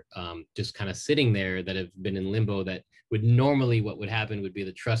that are just kind of sitting there, that have been in limbo, that would normally, what would happen would be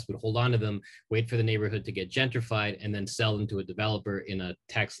the trust would hold on to them, wait for the neighborhood to get gentrified, and then sell them to a developer in a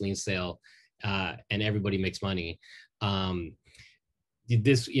tax lien sale, and everybody makes money.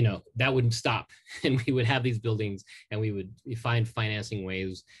 This, you know, that wouldn't stop, and we would have these buildings, and we would find financing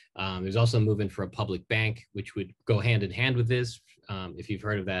ways. There's also a movement for a public bank, which would go hand in hand with this, if you've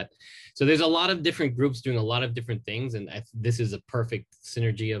heard of that. So there's a lot of different groups doing a lot of different things, and this is a perfect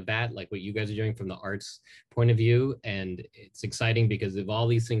synergy of that, like what you guys are doing from the arts point of view. And it's exciting because if all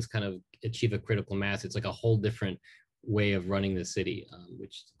these things kind of achieve a critical mass, it's like a whole different way of running the city,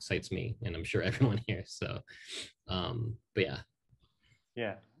 which excites me, and I'm sure everyone here. So, but yeah.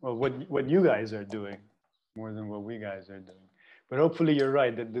 Yeah, well, what you guys are doing more than what we guys are doing. But hopefully you're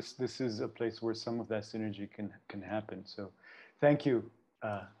right that this is a place where some of that synergy can happen. So thank you,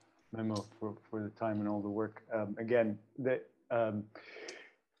 Memo, for the time and all the work. Again, the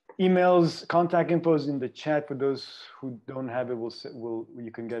emails, contact info is in the chat. For those who don't have it,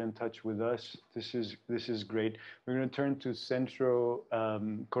 you can get in touch with us. This is great. We're going to turn to Centro,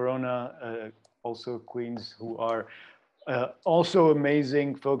 Corona, also Queens, who are also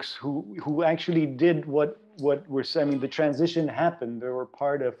amazing folks who actually did what we're saying. I mean, the transition happened. They were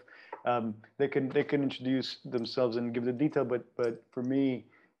part of. They can introduce themselves and give the detail. But for me,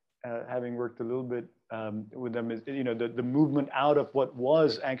 having worked a little bit with them, is, you know, the movement out of what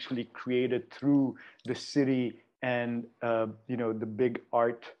was actually created through the city and you know, the big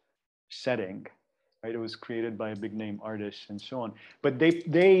art setting. Right, it was created by a big name artist and so on. But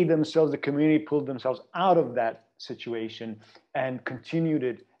they themselves, the community, pulled themselves out of that situation and continued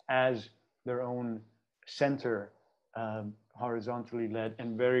it as their own center, horizontally led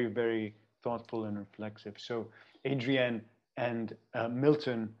and very, very thoughtful and reflexive. So Adrienne and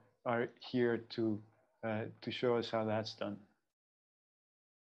Milton are here to show us how that's done.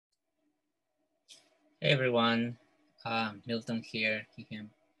 Hey everyone, Milton here, him.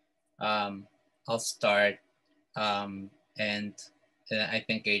 I'll start, and I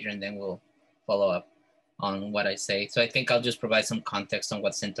think Adrian then will follow up on what I say. So I think I'll just provide some context on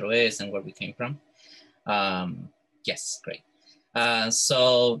what Centro is and where we came from. Yes, great.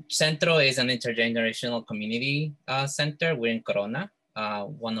 So Centro is an intergenerational community center. We're in Corona,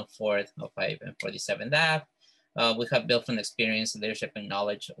 104th of 5 and 47th Ave. We have built an experience, leadership, and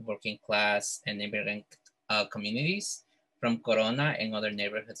knowledge of working class and immigrant communities from Corona and other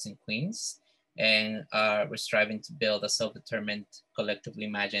neighborhoods in Queens. And we're striving to build a self-determined, collectively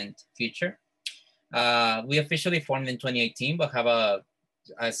imagined future. We officially formed in 2018, but have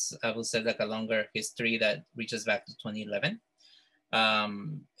as I will say, like a longer history that reaches back to 2011.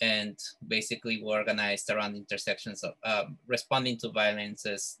 And basically we're organized around intersections of responding to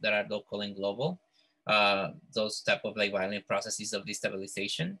violences that are local and global. Those type of like violent processes of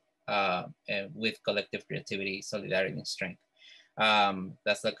destabilization and with collective creativity, solidarity, and strength.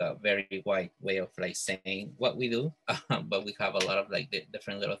 That's like a very wide way of like saying what we do, but we have a lot of like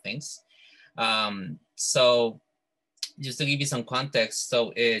different little things. So just to give you some context,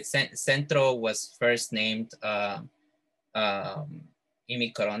 so Centro was first named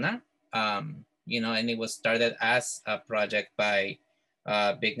Imi Corona, you know, and it was started as a project by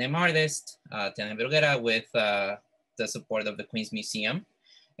big name artist, Tiana Bruguera, with the support of the Queens Museum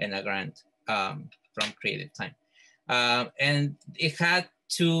and a grant from Creative Time. And it had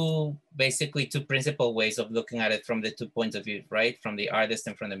basically two principal ways of looking at it from the 2 points of view, right? From the artist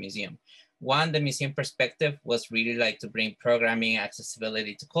and from the museum. One, the museum perspective was really like to bring programming,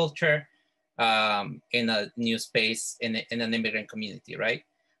 accessibility to culture in a new space in an immigrant community, right?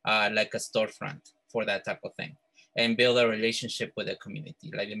 Like a storefront for that type of thing, and build a relationship with the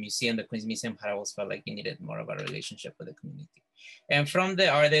community. Like the museum, the Queens Museum had always felt like it needed more of a relationship with the community. And from the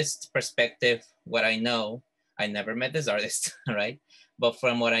artist perspective, what I know, I never met this artist, right? But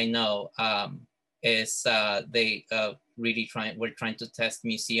from what I know is they really we're trying to test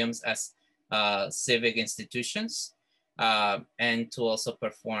museums as civic institutions and to also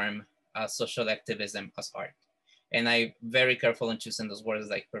perform social activism as art. And I'm very careful in choosing those words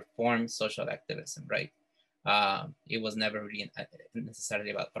like perform social activism, right? It was never really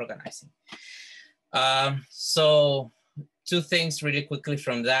necessarily about organizing. So two things really quickly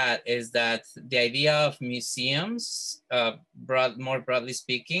from that is that the idea of museums, more broadly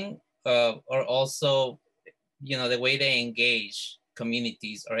speaking, or also, you know, the way they engage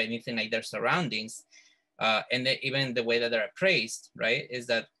communities or anything like their surroundings, and even the way that they're appraised, right, is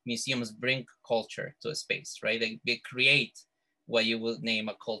that museums bring culture to a space, right? They create what you would name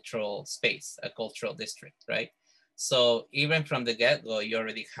a cultural space, a cultural district, right? So even from the get-go, you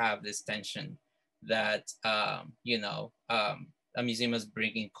already have this tension that, a museum is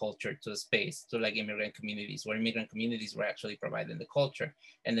bringing culture to a space, to like immigrant communities, where immigrant communities were actually providing the culture,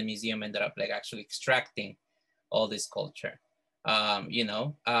 and the museum ended up like actually extracting all this culture. And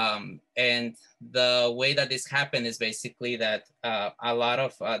the way that this happened is basically that there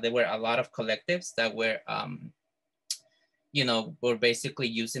were a lot of collectives that were, were basically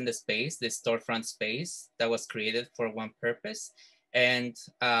using the space, the storefront space that was created for one purpose. And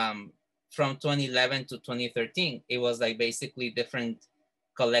from 2011 to 2013, it was like basically different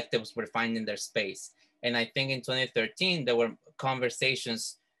collectives were finding their space. And I think in 2013, there were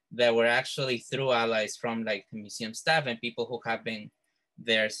conversations that were actually through allies from like the museum staff and people who have been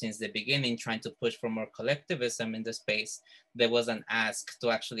there since the beginning, trying to push for more collectivism in the space. There was an ask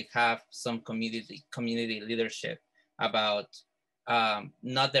to actually have some community leadership about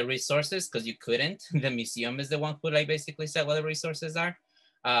not the resources, because you couldn't. The museum is the one who like basically said what the resources are,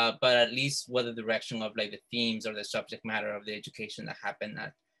 but at least what the direction of like the themes or the subject matter of the education that happened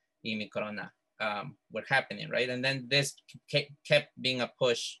at IMI Corona were happening, right? And then this kept being a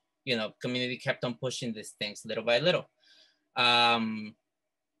push, community kept on pushing these things little by little. Adrian,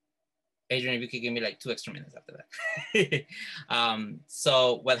 if you could give me like 2 extra minutes after that.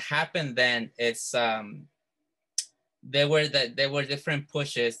 So what happened then is there were different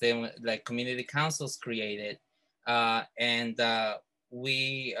pushes. They were like community councils created, and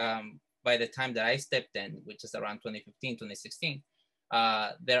we by the time that I stepped in, which is around 2015, 2016,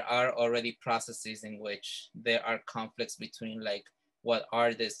 there are already processes in which there are conflicts between like what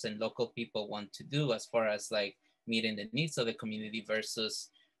artists and local people want to do as far as like meeting the needs of the community versus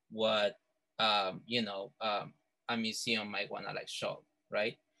what a museum might want to like show,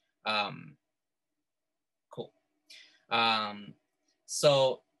 right? Cool.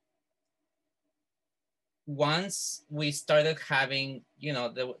 So once we started having,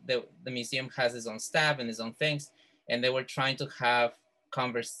 the museum has its own staff and its own things, and they were trying to have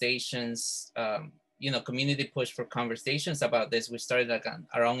conversations, community push for conversations about this. We started like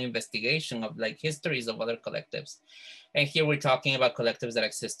our own investigation of like histories of other collectives. And here we're talking about collectives that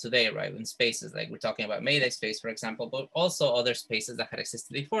exist today, right? In spaces, like we're talking about Mayday Space, for example, but also other spaces that had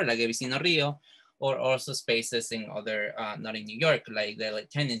existed before, like Vecino Rio, or also spaces in other, not in New York, like the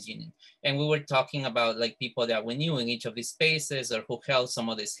tenants union. And we were talking about like people that we knew in each of these spaces or who held some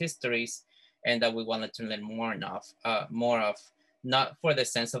of these histories, and that we wanted to learn more of, not for the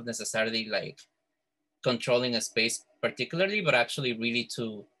sense of necessarily like controlling a space particularly, but actually really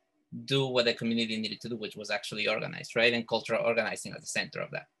to do what the community needed to do, which was actually organized, right? And cultural organizing at the center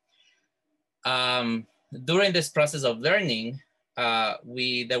of that. During this process of learning,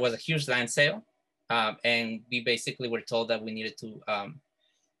 there was a huge land sale, and we basically were told that we needed to,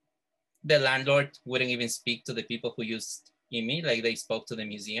 the landlord wouldn't even speak to the people who used IMI, like they spoke to the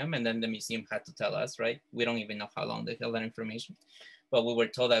museum, and then the museum had to tell us, right? We don't even know how long they held that information, but we were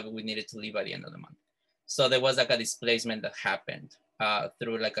told that we needed to leave by the end of the month. So there was like a displacement that happened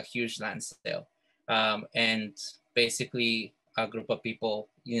through like a huge land sale. And basically a group of people,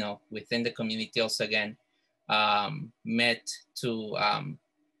 within the community also again, met to,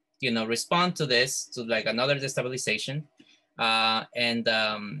 respond to this, to like another destabilization.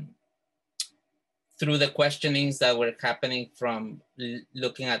 Through the questionings that were happening from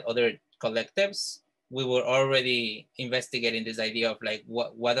looking at other collectives, we were already investigating this idea of like,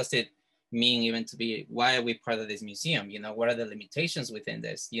 what does it mean even to be, why are we part of this museum? What are the limitations within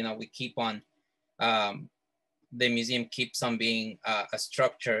this? We keep on, the museum keeps on being a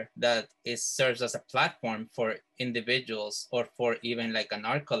structure that serves as a platform for individuals or for even like an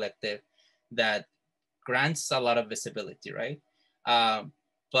art collective that grants a lot of visibility, right?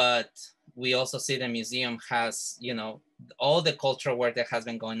 But we also see the museum has, all the cultural work that has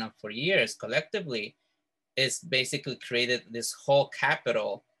been going on for years collectively is basically created this whole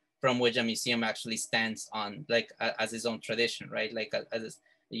capital from which a museum actually stands on, like as its own tradition, right? Like as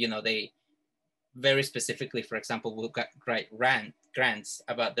they very specifically, for example, will write grants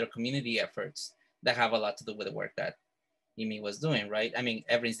about their community efforts that have a lot to do with the work that IMI was doing, right? I mean,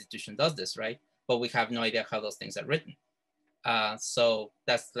 every institution does this, right? But we have no idea how those things are written. So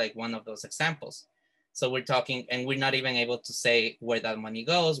that's like one of those examples. So we're talking, and we're not even able to say where that money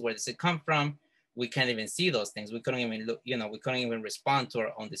goes, where does it come from? We can't even see those things. We couldn't even look, we couldn't even respond to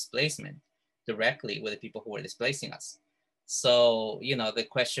our own displacement directly with the people who were displacing us. So, the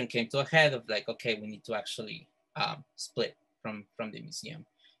question came to a head of like, okay, we need to actually split from the museum.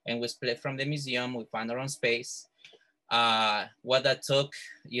 And we split from the museum, we found our own space. What that took,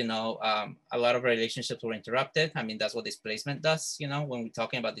 a lot of relationships were interrupted. I mean, that's what displacement does, when we're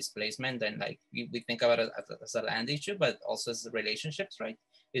talking about displacement, then like we think about it as a land issue, but also as relationships, right?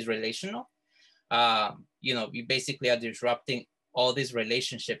 It's relational. you basically are disrupting all these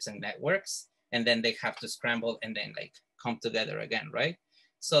relationships and networks, and then they have to scramble and then like come together again, right?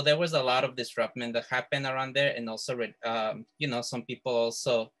 So there was a lot of disruption that happened around there, and also, some people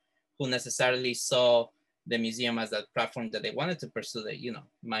also who necessarily saw the museum as a platform that they wanted to pursue that,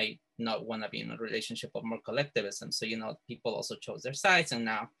 might not want to be in a relationship of more collectivism. So, people also chose their sides, and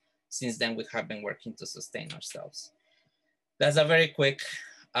now since then we have been working to sustain ourselves. That's a very quick,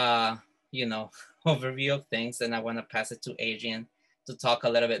 overview of things, and I want to pass it to Adrian to talk a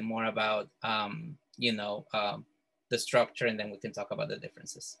little bit more about, the structure, and then we can talk about the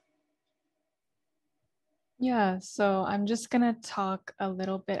differences. Yeah, so I'm just gonna talk a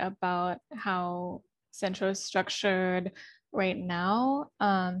little bit about how Centro is structured right now.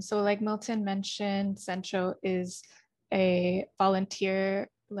 So like Milton mentioned, Centro is a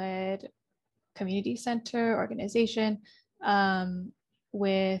volunteer-led community center organization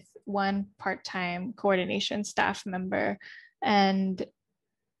with one part-time coordination staff member. And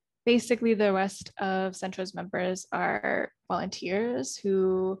basically the rest of Centro's members are volunteers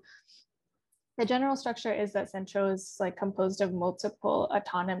who, the general structure is that Centro is like composed of multiple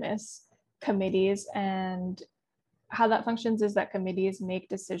autonomous committees, and how that functions is that committees make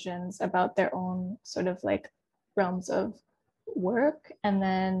decisions about their own sort of like realms of work, and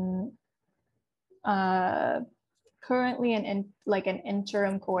then currently an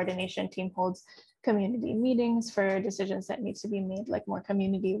interim coordination team holds community meetings for decisions that need to be made like more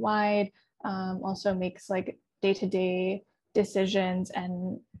community wide, also makes like day-to-day decisions,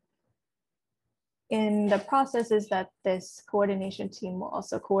 and in the process is that this coordination team will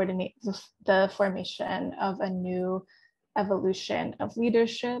also coordinate the formation of a new evolution of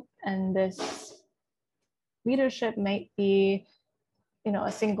leadership, and this leadership might be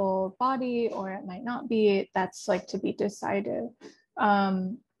a single body, or it might not be. That's like to be decided.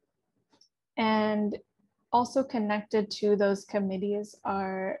 And also connected to those committees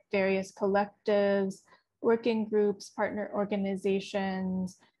are various collectives, working groups, partner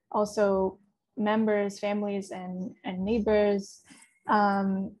organizations, also members, families, and neighbors.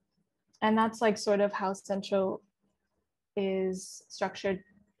 And that's like sort of how Centro is structured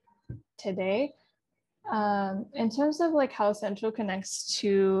today. In terms of like how Centro connects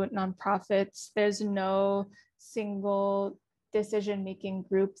to nonprofits, there's no single decision-making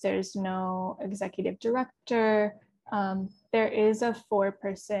group. There's no executive director. There is a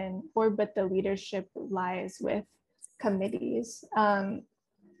 4-person board, but the leadership lies with committees.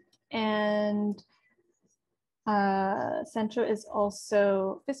 And Centro is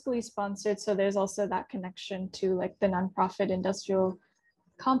also fiscally sponsored. So there's also that connection to like the nonprofit industrial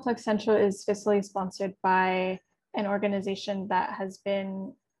complex. Centro is fiscally sponsored by an organization that has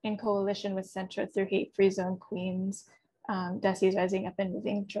been in coalition with Centro through Hate Free Zone Queens, Desi's Rising Up and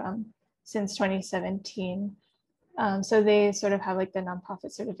Moving Drum, since 2017. So they sort of have like the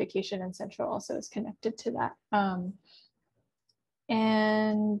nonprofit certification, and Centro also is connected to that.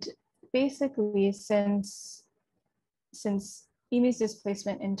 And basically since Imi's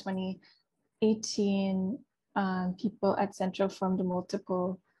displacement in 2018, people at Centro formed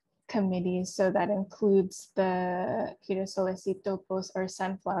multiple committees. So that includes the Girasolecitopos, or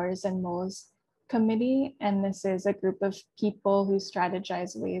Sunflowers and Moles committee. And this is a group of people who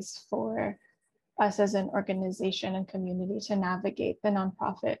strategize ways for us as an organization and community to navigate the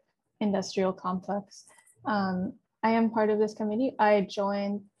nonprofit industrial complex. I am part of this committee. I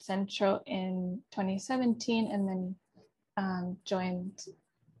joined Centro in 2017 and then joined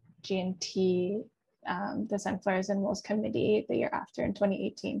G&T, the Sunflowers and Moles committee, the year after in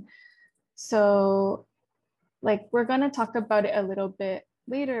 2018. So like we're going to talk about it a little bit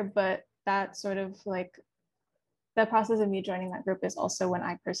later, but that sort of like the process of me joining that group is also when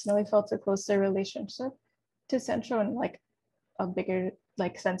I personally felt a closer relationship to Centro and like a bigger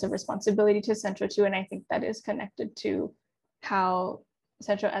like sense of responsibility to Centro too. And I think that is connected to how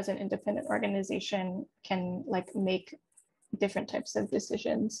Centro as an independent organization can like make different types of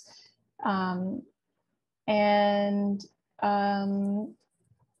decisions.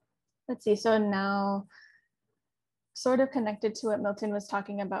 Let's see, so now sort of connected to what Milton was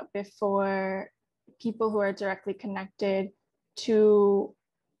talking about before, people who are directly connected to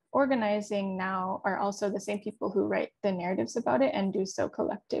organizing now are also the same people who write the narratives about it and do so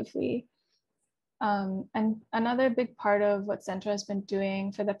collectively. And another big part of what Centro has been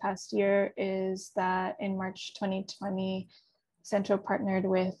doing for the past year is that in March 2020, Centro partnered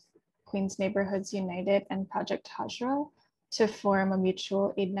with Queens Neighborhoods United and Project Hajra to form a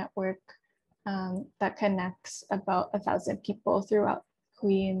mutual aid network that connects about 1,000 people throughout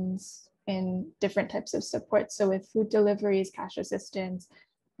Queens in different types of support. So with food deliveries, cash assistance,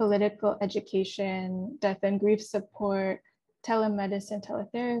 political education, death and grief support, telemedicine,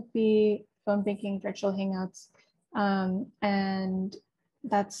 teletherapy, phone banking, virtual hangouts, and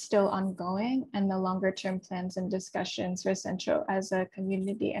that's still ongoing. And the longer term plans and discussions for Centro as a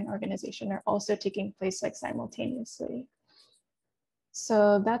community and organization are also taking place like simultaneously.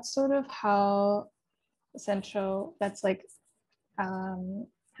 So that's sort of how Centro, that's like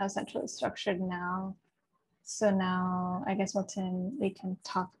how Centro is structured now. So now I guess Milton, we can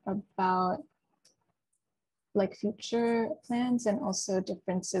talk about like future plans and also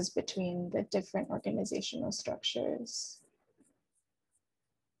differences between the different organizational structures.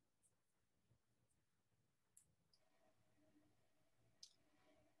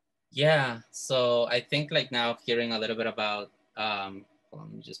 Yeah, so I think like now hearing a little bit about, let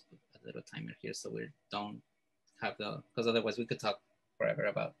me just put a little timer here so we don't have because otherwise we could talk forever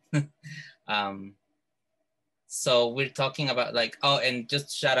about. So we're talking about like, oh, and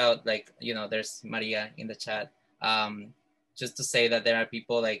just shout out like, there's Maria in the chat. Just to say that there are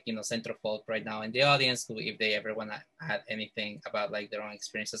people like, Centro Folk right now in the audience who, if they ever want to add anything about like their own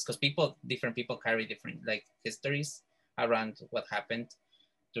experiences, because different people carry different like histories around what happened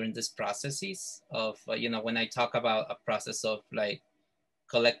during these processes of, when I talk about a process of like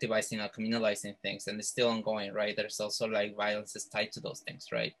collectivizing or communalizing things, and it's still ongoing, right? There's also like violences tied to those things,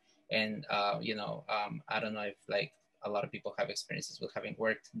 right? And, I don't know if like a lot of people have experiences with having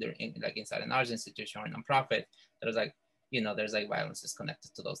worked like inside an arts institution or a nonprofit. There's like, there's like violences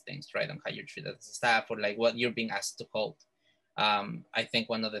connected to those things, right? On how you're treated as a staff or like what you're being asked to hold. I think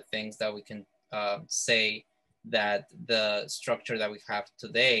one of the things that we can say that the structure that we have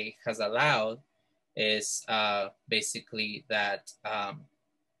today has allowed is basically that,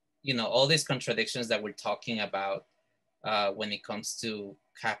 all these contradictions that we're talking about when it comes to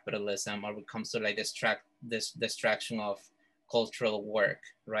capitalism or when it comes to like this distraction of cultural work,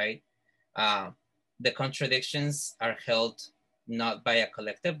 right? The contradictions are held not by a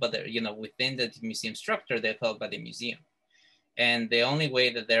collective, but they're, within the museum structure, they're held by the museum. And the only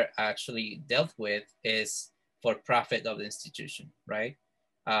way that they're actually dealt with is for profit of the institution, right?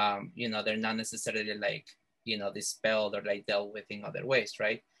 They're not necessarily like, dispelled or like dealt with in other ways,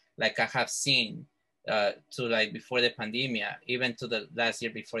 right? Like I have seen to like before the pandemic, even to the last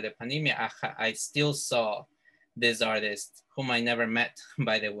year before the pandemic, I still saw this artist whom I never met,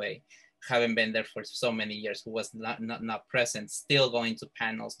 by the way, haven't been there for so many years, who was not present, still going to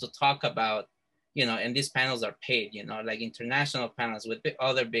panels to talk about, and these panels are paid, like international panels with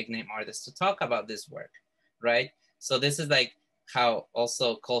other big name artists to talk about this work, right? So this is like how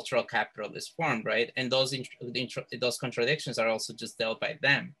also cultural capital is formed, right? And those contradictions are also just dealt by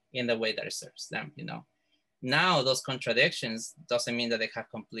them in the way that it serves them, Now those contradictions doesn't mean that they have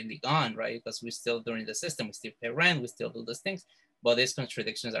completely gone, right? Because we're still during the system, we still pay rent, we still do those things, but these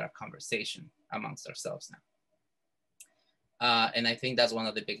contradictions are a conversation amongst ourselves now. And I think that's one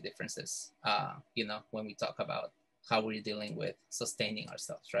of the big differences, when we talk about how we're dealing with sustaining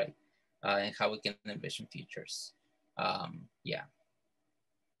ourselves, right? And how we can envision futures. Yeah.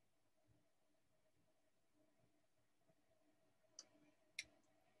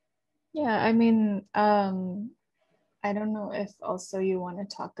 Yeah, I mean, I don't know if also you want to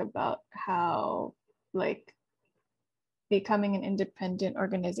talk about how like becoming an independent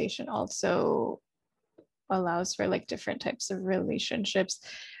organization also allows for like different types of relationships.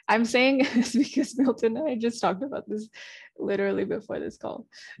 I'm saying this because Milton and I just talked about this literally before this call.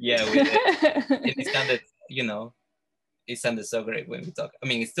 Yeah, we did. It sounded, it sounded so great when we talk. I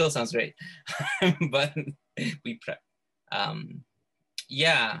mean, it still sounds great, but we prep.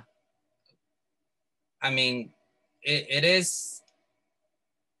 Yeah. I mean, it is,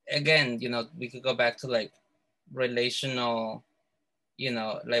 again, we could go back to like relational,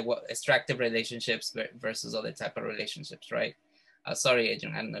 like what extractive relationships versus other type of relationships, right? Sorry,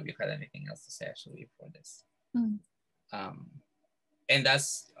 Adrian, I don't know if you had anything else to say actually for this. And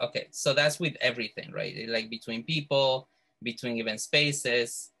that's, okay, so that's with everything, right? Like between people, between even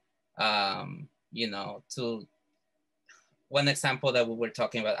spaces, to one example that we were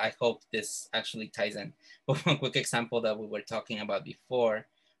talking about, I hope this actually ties in, but one quick example that we were talking about before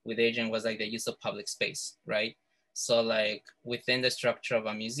with Adrian was like the use of public space, right? So like within the structure of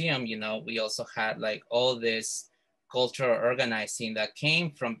a museum, we also had like all this cultural organizing that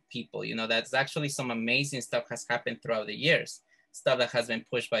came from people, that's actually some amazing stuff has happened throughout the years, stuff that has been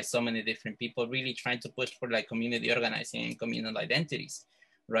pushed by so many different people, really trying to push for like community organizing and communal identities,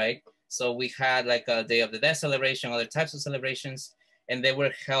 right? So we had like a Day of the Dead celebration, other types of celebrations, and they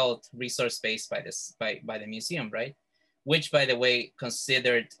were held resource-based by the museum, right? Which, by the way,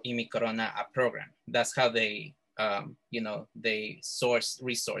 considered Imi Corona a program. That's how they they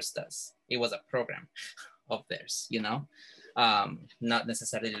resourced us. It was a program of theirs, not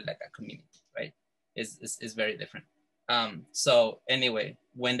necessarily like a community, right? It's very different. So anyway,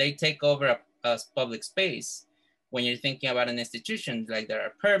 when they take over a public space, when you're thinking about an institution, like there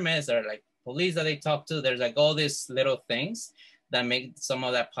are permits, there are like police that they talk to, there's like all these little things that make some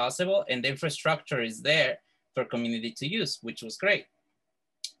of that possible, and the infrastructure is there for community to use, which was great.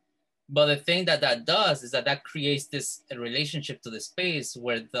 But the thing that does is that creates this relationship to the space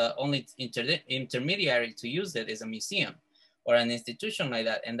where the only intermediary to use it is a museum or an institution like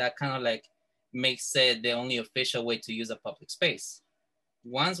that. And that kind of like makes it the only official way to use a public space.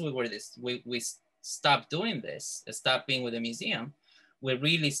 Once we stopped doing this, stopped being with the museum, we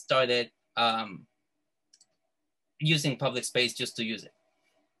really started using public space just to use it.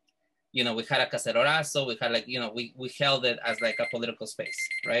 We had a caserorazo, we had like, we held it as like a political space,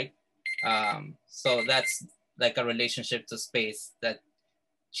 right? So that's like a relationship to space that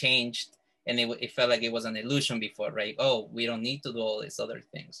changed, and it felt like it was an illusion before, right? Oh, we don't need to do all these other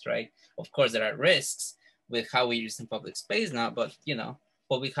things, right? Of course, there are risks with how we use in public space now, but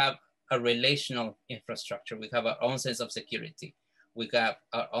but we have a relational infrastructure. We have our own sense of security. We have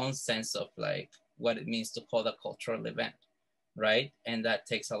our own sense of like what it means to hold a cultural event, right? And that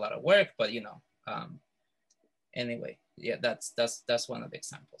takes a lot of work, but anyway, yeah, that's one of the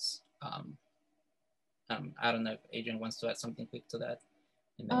examples. I don't know if Adrian wants to add something quick to that.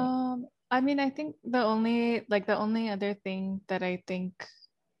 I mean, I think the only other thing that I think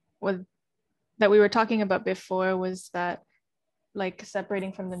that we were talking about before was that like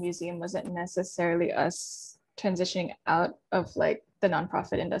separating from the museum wasn't necessarily us transitioning out of like the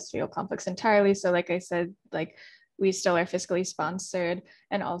nonprofit industrial complex entirely. So like I said, like we still are fiscally sponsored,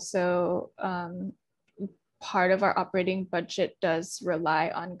 and also part of our operating budget does rely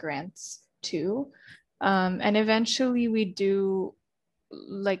on grants too. And eventually we do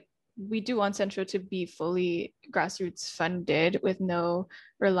want Centro to be fully grassroots funded with no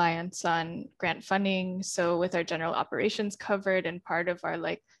reliance on grant funding. So with our general operations covered, and part of our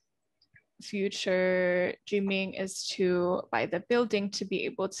like future dreaming is to buy the building to be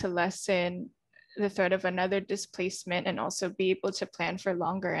able to lessen the threat of another displacement, and also be able to plan for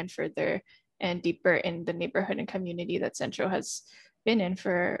longer and further and deeper in the neighborhood and community that Centro has been in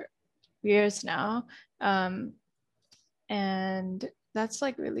for years now. And that's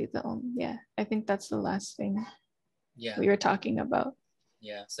like really the only, I think that's the last thing we were talking about.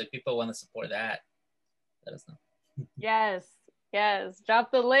 Yeah, so if people want to support that, let us know. Yes,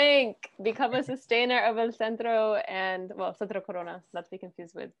 drop the link, become a sustainer of El Centro, and well, Centro Corona, not to be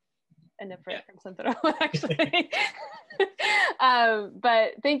confused with a different from Centro, actually.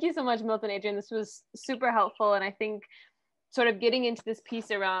 But thank you so much, Milton, Adrian. This was super helpful, and I think sort of getting into this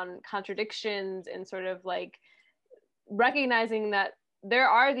piece around contradictions and sort of like recognizing that there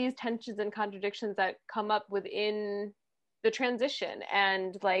are these tensions and contradictions that come up within the transition,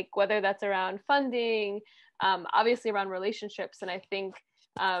 and like whether that's around funding, obviously around relationships. And I think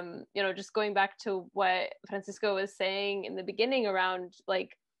just going back to what Francisco was saying in the beginning around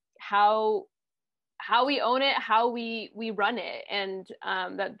like how we own it, how we run it, and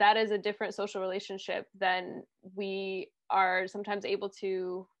that is a different social relationship than we are sometimes able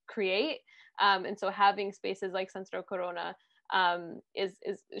to create. And so having spaces like Centro Corona is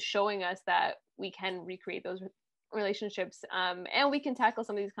showing us that we can recreate those relationships, and we can tackle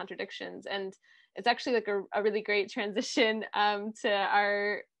some of these contradictions. And it's actually like a really great transition to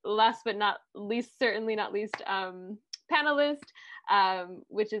our last but not least, certainly not least, panelist,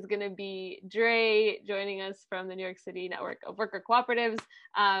 which is going to be Dre, joining us from the New York City Network of Worker Cooperatives.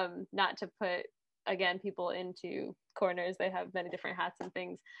 Not to put, again, people into corners, they have many different hats and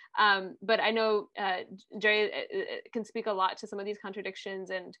things. But I know Dre can speak a lot to some of these contradictions,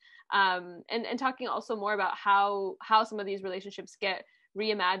 and talking also more about how some of these relationships get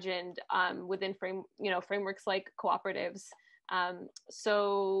reimagined within frameworks like cooperatives.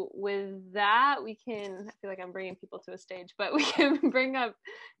 So with that, I feel like I'm bringing people to a stage, but we can bring up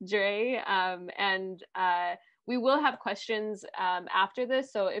Dre, and we will have questions after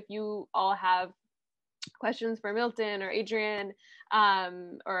this. So if you all have questions for Milton or Adrian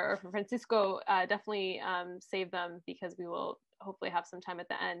or for Francisco, definitely save them, because we will hopefully have some time at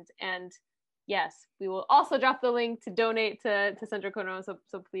the end. And yes, we will also drop the link to donate to Centro Corona. So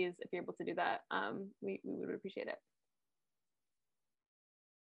please, if you're able to do that, we would appreciate it.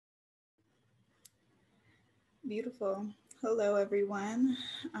 Beautiful. Hello, everyone.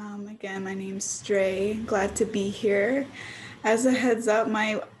 Again, my name's Dre. Glad to be here. As a heads up,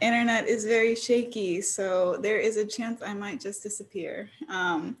 my internet is very shaky, so there is a chance I might just disappear.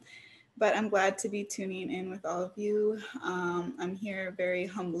 but I'm glad to be tuning in with all of you. I'm here very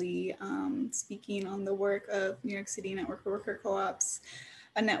humbly speaking on the work of New York City Network for Worker Co-ops,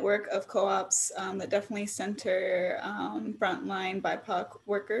 a network of co-ops that definitely center frontline BIPOC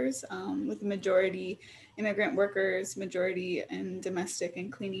workers with the majority immigrant workers, majority in domestic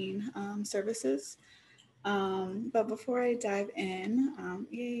and cleaning services. But before I dive in,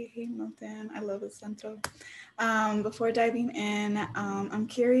 yay, hey Milton, I love the centro. Before diving in, I'm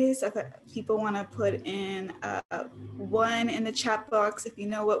curious if people want to put in one in the chat box if you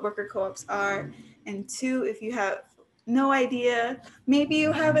know what worker co-ops are, and two, if you have no idea, maybe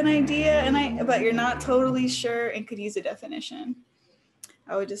you have an idea but you're not totally sure and could use a definition.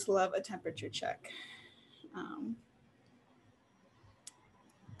 I would just love a temperature check.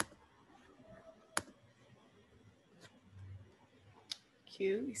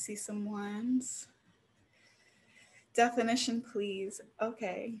 Cute, you see some ones. Definition, please.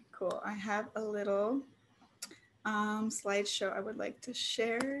 Okay, cool. I have a little slideshow I would like to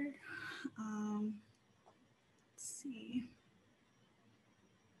share. Let's see.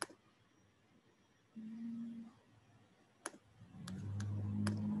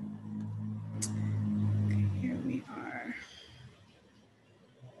 Okay, here we are.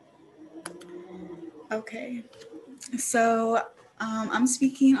 Okay, so I'm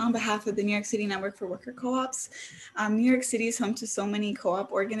speaking on behalf of the New York City Network for Worker Co-ops. New York City is home to so many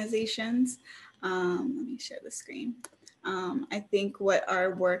co-op organizations. Let me share the screen. I think what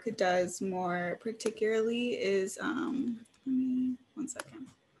our work does more particularly is, let me, one second.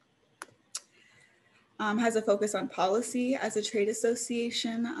 Has a focus on policy as a trade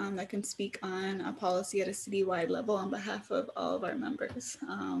association that can speak on a policy at a citywide level on behalf of all of our members.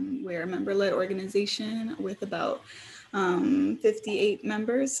 We're a member-led organization with about 58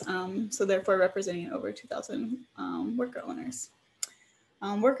 members, so therefore representing over 2,000 worker owners.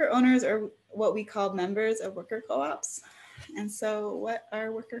 Worker owners are what we call members of worker co-ops. And so what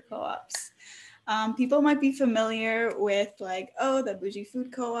are worker co-ops? People might be familiar with like, oh, the bougie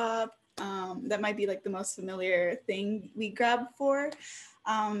food co-op. That might be like the most familiar thing we grab for.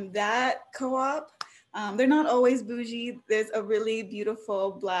 That co-op, they're not always bougie. There's a really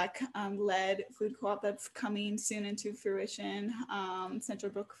beautiful Black led food co-op that's coming soon into fruition,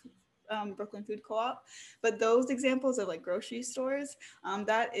 Central Brooklyn Food Co-op. But those examples of like grocery stores,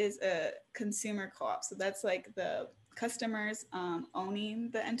 that is a consumer co-op. So that's like the customers owning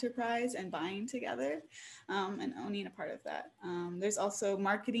the enterprise and buying together and owning a part of that. There's also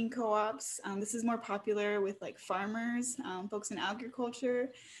marketing co-ops. This is more popular with like farmers, folks in agriculture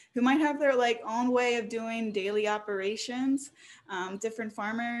who might have their like own way of doing daily operations, different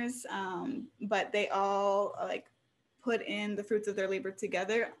farmers, but they all like put in the fruits of their labor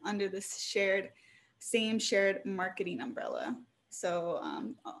together under this same shared marketing umbrella. So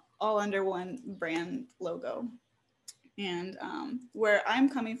all under one brand logo. And where I'm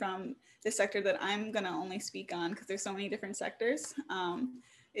coming from, the sector that I'm gonna only speak on, because there's so many different sectors,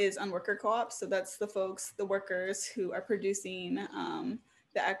 is on worker co-ops. So that's the folks, the workers who are producing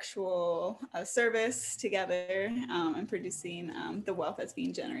the actual service together and producing the wealth that's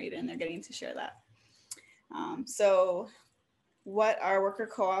being generated, and they're getting to share that. So what are worker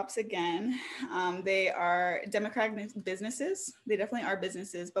co-ops again? They are democratic businesses. They definitely are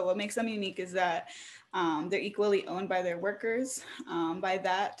businesses, but what makes them unique is that they're equally owned by their workers. By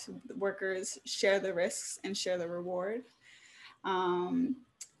that, workers share the risks and share the reward.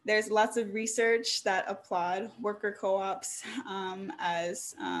 There's lots of research that applaud worker co-ops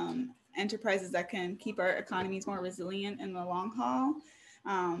as enterprises that can keep our economies more resilient in the long haul.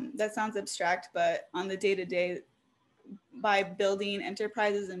 That sounds abstract, but on the day-to-day, by building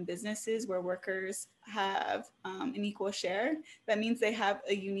enterprises and businesses where workers have an equal share, that means they have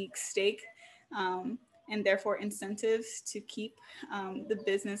a unique stake and therefore incentives to keep the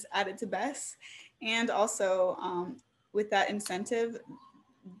business at its best. And also with that incentive,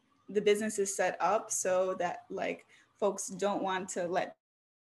 the business is set up so that like folks don't want to let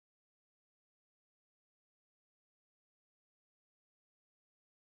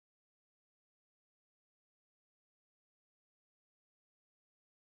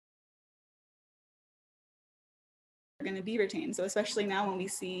going to be retained. So especially now when we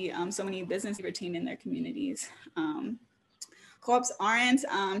see so many businesses retained in their communities. Co-ops aren't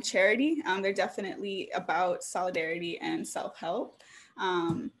charity. They're definitely about solidarity and self-help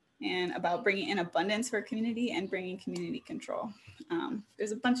and about bringing in abundance for community and bringing community control.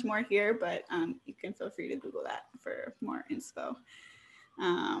 There's a bunch more here, but you can feel free to Google that for more inspo.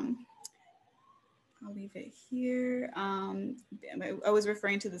 I'll leave it here. I was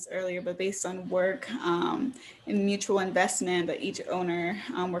referring to this earlier, but based on work and mutual investment, that each owner,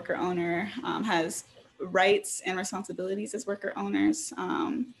 worker owner, has rights and responsibilities as worker owners,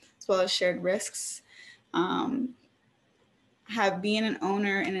 as well as shared risks. Have being an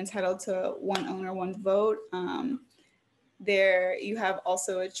owner and entitled to one owner, one vote. There you have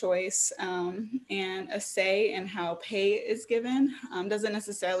also a choice and a say in how pay is given. Doesn't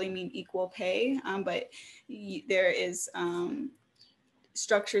necessarily mean equal pay, but there is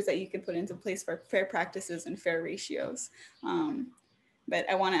structures that you can put into place for fair practices and fair ratios. But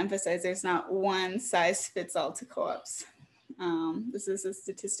I want to emphasize there's not one size fits all to co-ops. This is a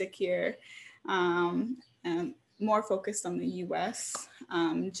statistic here. And more focused on the US.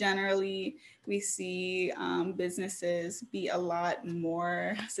 Generally, we see businesses be a lot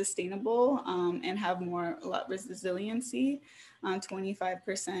more sustainable and have a lot resiliency,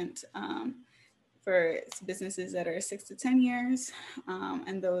 25% for businesses that are 6 to 10 years,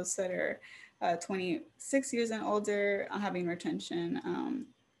 and those that are 26 years and older having retention,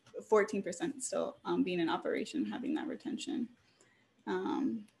 14% still being in operation, having that retention.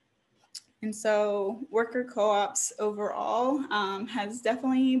 And so worker co-ops overall has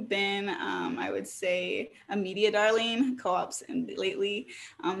definitely been, I would say, a media darling, co-ops lately,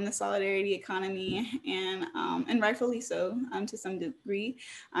 the solidarity economy, and rightfully so to some degree.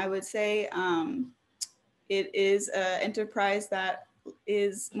 I would say it is an enterprise that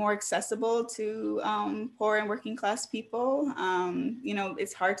is more accessible to poor and working class people.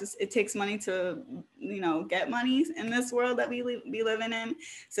 It's hard it takes money to, get money in this world that we be living in.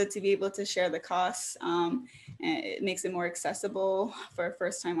 So to be able to share the costs, it makes it more accessible for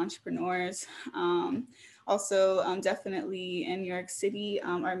first-time entrepreneurs. Also, definitely in New York City,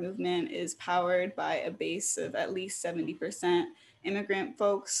 our movement is powered by a base of at least 70% immigrant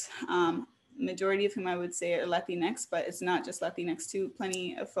folks. Majority of whom I would say are Latinx, but it's not just Latinx too.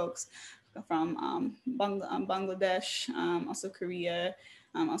 Plenty of folks from Bangladesh, also Korea,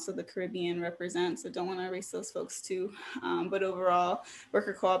 also the Caribbean represent, so don't want to erase those folks too. But overall,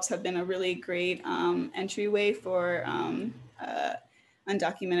 worker co-ops have been a really great entryway for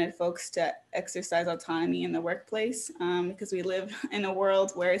undocumented folks to exercise autonomy in the workplace, because we live in a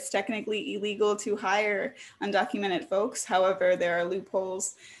world where it's technically illegal to hire undocumented folks. However, there are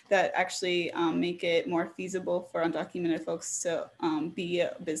loopholes that actually make it more feasible for undocumented folks to be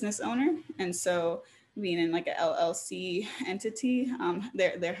a business owner. And so being in like a LLC entity,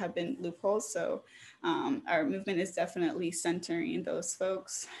 there have been loopholes. So our movement is definitely centering those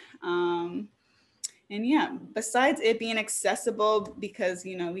folks. And yeah, besides it being accessible because,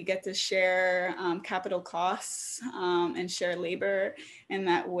 we get to share capital costs and share labor in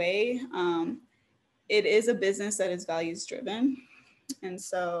that way, it is a business that is values driven. And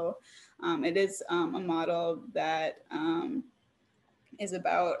so it is a model that is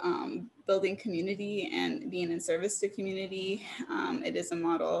about building community and being in service to community. It is a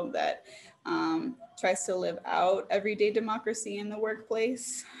model that tries to live out everyday democracy in the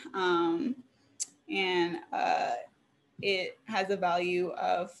workplace. And it has a value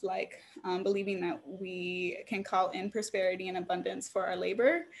of believing that we can call in prosperity and abundance for our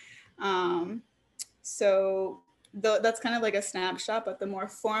labor. So that's kind of like a snapshot, but the more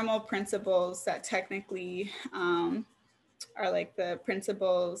formal principles that technically are like the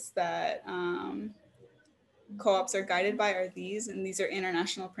principles that co-ops are guided by are these, and these are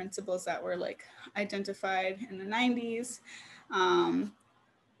international principles that were identified in the 90s.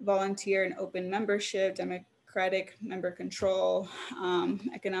 Volunteer and open membership, democratic member control,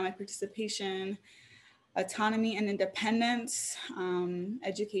 economic participation, autonomy and independence,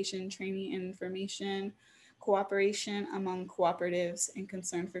 education, training, and information, cooperation among cooperatives, and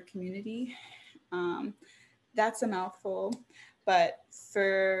concern for community. That's a mouthful, but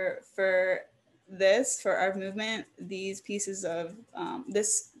for our movement, these pieces of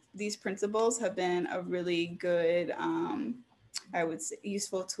these principles have been a really good, I would say,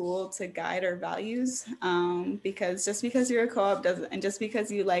 useful tool to guide our values, because just because you're a co-op doesn't, and just because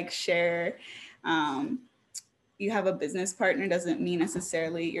you share, you have a business partner doesn't mean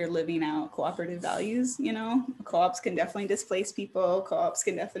necessarily you're living out cooperative values. Co-ops can definitely displace people. Co-ops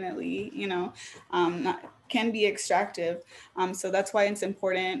can definitely, can be extractive. So that's why it's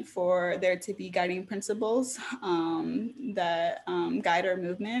important for there to be guiding principles that guide our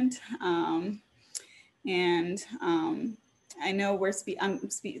movement. I know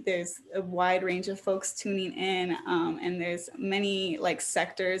there's a wide range of folks tuning in, and there's many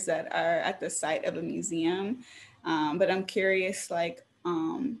sectors that are at the site of a museum. But I'm curious,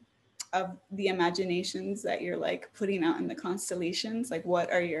 of the imaginations that you're like putting out in the constellations. Like,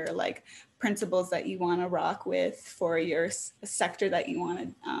 what are your like principles that you want to rock with for your sector that you want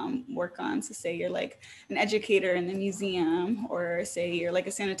to work on? So say you're like an educator in the museum, or say you're like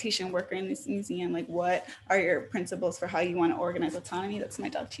a sanitation worker in this museum. Like, what are your principles for how you want to organize autonomy? That's my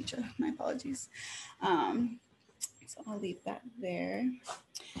dog Chicha, my apologies. So I'll leave that there.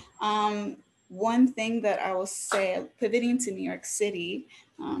 One thing that I will say, pivoting to New York City,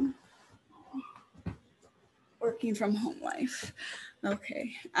 working from home life.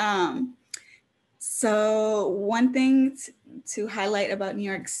 Okay. So one thing to highlight about New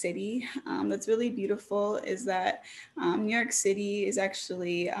York City that's really beautiful is that New York City is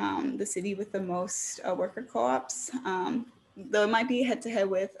actually the city with the most worker co-ops. Though it might be head to head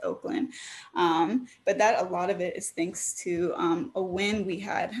with Oakland, but that a lot of it is thanks to a win we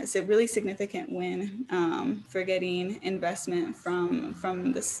had. It's a really significant win for getting investment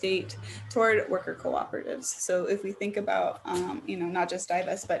from the state toward worker cooperatives. So if we think about, you know, not just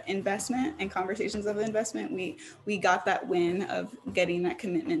divest, but investment and conversations of investment, we got that win of getting that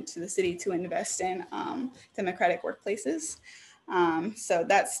commitment to the city to invest in democratic workplaces. So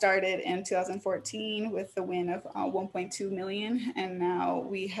that started in 2014 with the win of 1.2 million, and now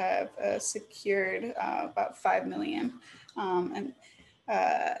we have secured about 5 million.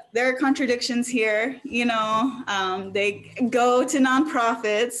 There are contradictions here, you know, they go to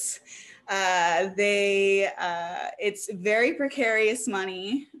nonprofits. It's very precarious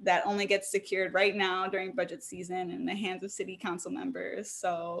money that only gets secured right now during budget season in the hands of city council members.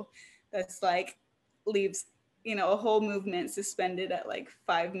 So that's like leaves, you know, a whole movement suspended at like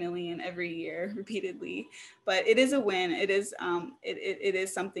 5 million every year repeatedly. But it is a win. It is it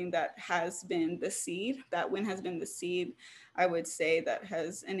is something that has been the seed. That win has been the seed, I would say, that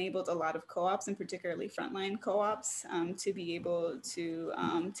has enabled a lot of co-ops, and particularly frontline co-ops, to be able to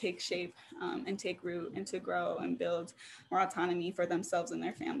take shape and take root and to grow and build more autonomy for themselves and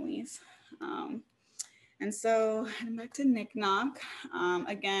their families. And so heading back to NICNOC,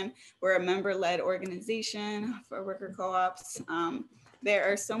 again, we're a member-led organization for worker co-ops.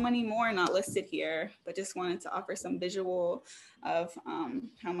 There are so many more not listed here, but just wanted to offer some visual of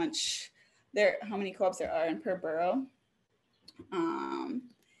how many co-ops there are in per borough.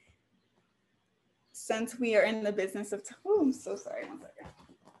 Since we are in the business of, oh, I'm so sorry, one second.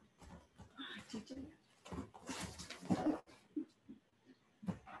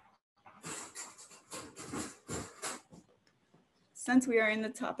 Since we are in the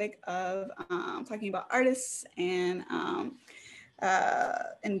topic of talking about artists and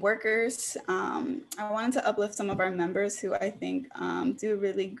workers, I wanted to uplift some of our members who I think do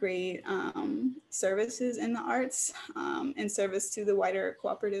really great services in the arts in service to the wider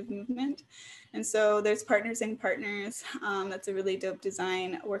cooperative movement. And so there's Partners and Partners. That's a really dope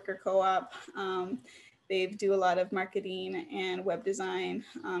design worker co-op. They do a lot of marketing and web design,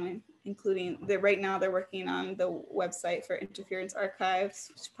 including right now they're working on the website for Interference Archives,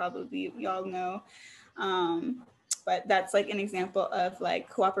 which probably we all know. But that's like an example of like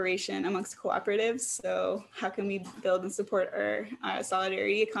cooperation amongst cooperatives. So how can we build and support our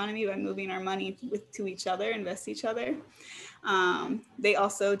solidarity economy by moving our money to each other, invest each other? They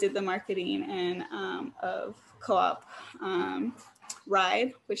also did the marketing and of co-op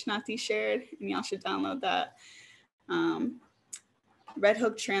Ride, which Nati shared, and y'all should download that. Red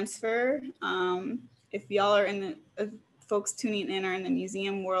Hook Transfer, if y'all are in the, folks tuning in are in the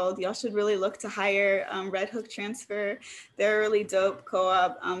museum world, y'all should really look to hire Red Hook Transfer. They're a really dope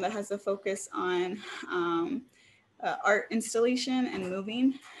co-op that has a focus on art installation and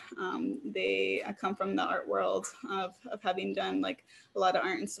moving. They come from the art world of having done like a lot of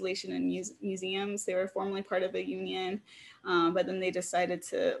art installation in museums. They were formerly part of a union, but then they decided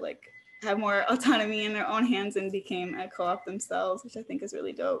to like have more autonomy in their own hands and became a co-op themselves, which I think is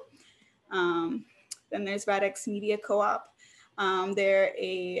really dope. Then there's Radix Media Co-op. They're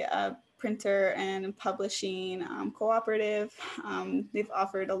a printer and publishing cooperative. They've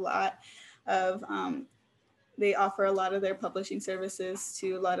offered a lot of they offer a lot of their publishing services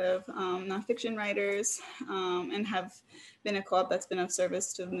to a lot of nonfiction writers and have been a co-op that's been of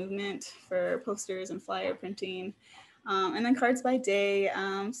service to the movement for posters and flyer printing. And then Cards by Day,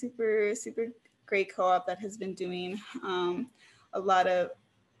 super great co-op that has been doing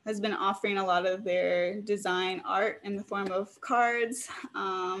has been offering a lot of their design art in the form of cards,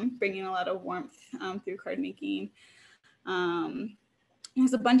 bringing a lot of warmth through card making.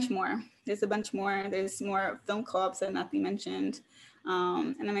 There's a bunch more. There's more film co-ops that Nati mentioned.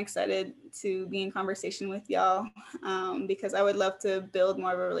 And I'm excited to be in conversation with y'all because I would love to build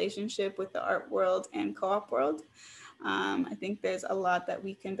more of a relationship with the art world and co-op world. I think there's a lot that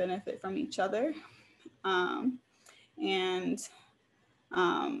we can benefit from each other. And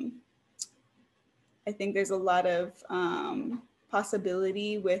I think there's a lot of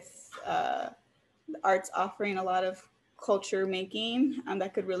possibility with the arts offering a lot of culture making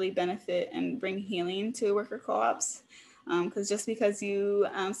that could really benefit and bring healing to worker co-ops. Because just because you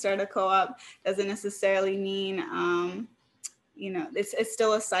start a co-op doesn't necessarily mean, you know, it's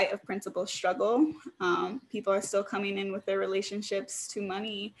still a site of principal struggle. People are still coming in with their relationships to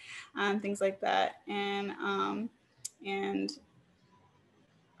money, things like that. And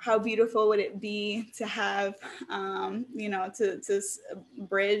how beautiful would it be to have, you know, to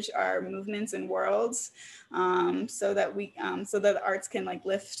bridge our movements and worlds, so that we, so that the arts can like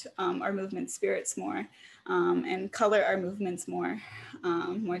lift our movement spirits more, and color our movements more,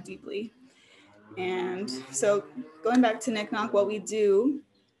 more deeply. And so going back to NICNOC, what we do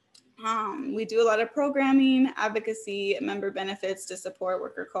a lot of programming, advocacy, member benefits to support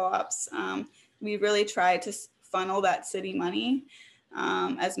worker co-ops. We really try to funnel that city money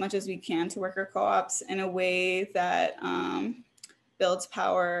as much as we can to worker co-ops in a way that builds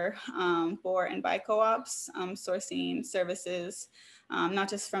power for and by co-ops, sourcing services, not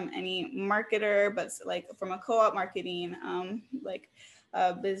just from any marketer, but like from a co-op marketing, like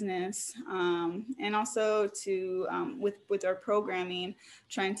business, and also to with our programming,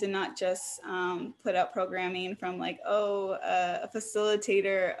 trying to not just put out programming from like, oh, a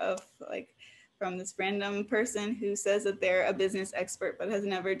facilitator of like, from this random person who says that they're a business expert but has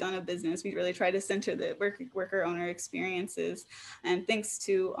never done a business. We really try to center the worker owner experiences. And thanks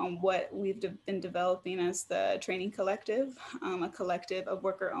to what we've been developing as the Training Collective, a collective of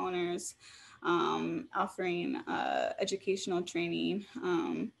worker owners offering educational training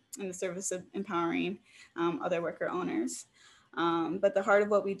in the service of empowering other worker owners. But the heart of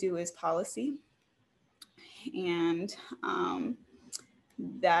what we do is policy. And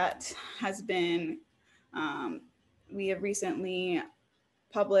that has been, we have recently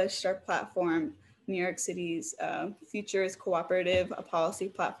published our platform, New York City's Futures Cooperative, a policy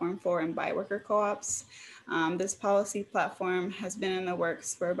platform for and by worker co-ops. This policy platform has been in the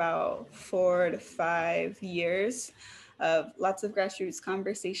works for about 4 to 5 years of lots of grassroots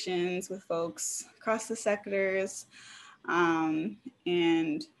conversations with folks across the sectors.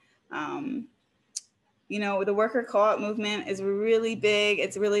 You know, the worker co-op movement is really big.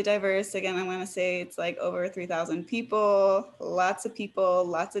 It's really diverse. Again, I want to say it's like over 3,000 people, lots of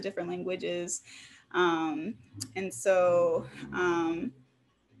different languages. And so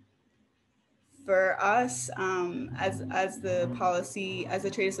for us, as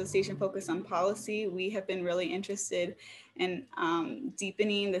the trade association focused on policy, we have been really interested in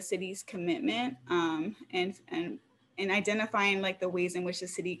deepening the city's commitment and identifying like the ways in which the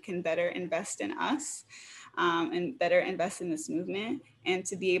city can better invest in us and better invest in this movement. And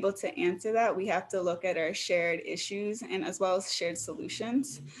to be able to answer that, we have to look at our shared issues and as well as shared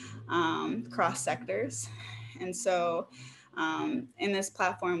solutions across sectors. And so in this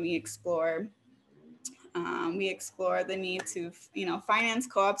platform, we explore the need to, you know, finance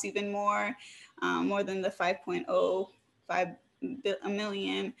co-ops even more, more than the 5.05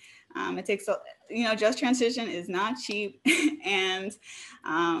 million. It takes, you know, just transition is not cheap, and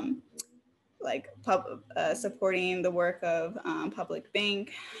like supporting the work of public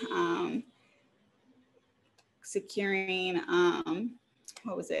bank, securing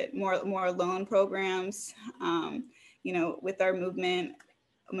more loan programs. You know, with our movement,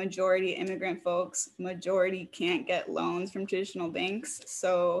 majority immigrant folks, majority can't get loans from traditional banks.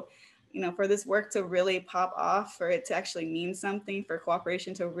 So, you know, for this work to really pop off, for it to actually mean something, for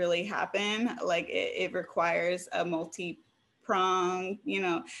cooperation to really happen, like it requires a multi-pronged, you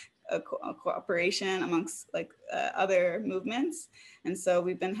know, a cooperation amongst like other movements. And so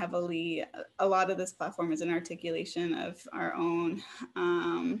we've been heavily, a lot of this platform is an articulation of our own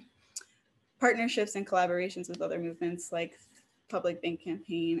partnerships and collaborations with other movements like Public Bank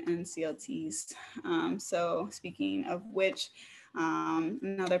Campaign and CLTs. So speaking of which,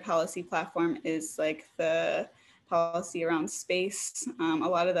 another policy platform is like the policy around space. A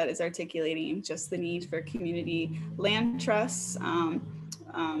lot of that is articulating just the need for community land trusts,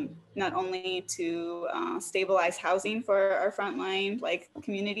 not only to stabilize housing for our frontline like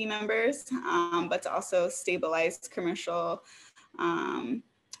community members, but to also stabilize commercial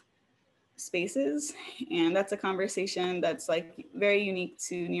spaces. And that's a conversation that's like very unique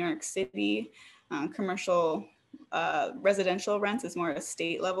to New York City. Commercial residential rents is more a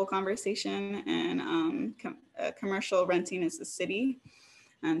state level conversation, and commercial renting is the city.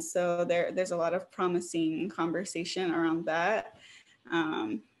 And so there's a lot of promising conversation around that.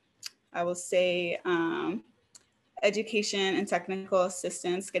 I will say education and technical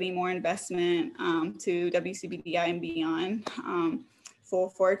assistance, getting more investment to WCBDI and beyond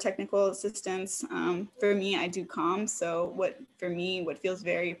for technical assistance. For me, I do comms. So what feels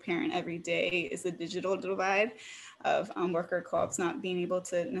very apparent every day is the digital divide of worker co-ops not being able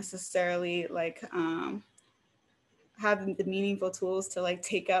to necessarily like have the meaningful tools to like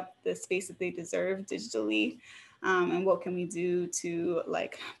take up the space that they deserve digitally. And what can we do to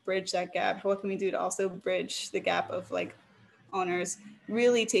like bridge that gap? What can we do to also bridge the gap of like owners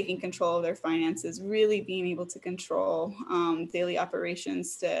really taking control of their finances, really being able to control daily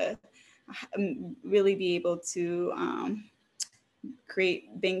operations, to really be able to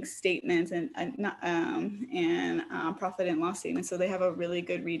create bank statements and profit and loss statements, so they have a really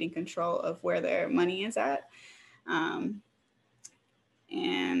good read and control of where their money is at.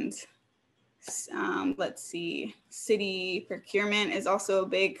 Let's see, city procurement is also a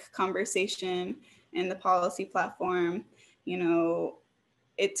big conversation in the policy platform. You know,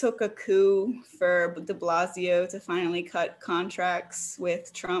 it took a coup for de Blasio to finally cut contracts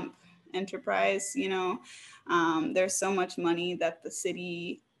with Trump enterprise. You know, there's so much money that the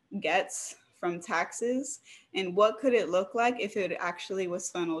city gets from taxes, and what could it look like if it actually was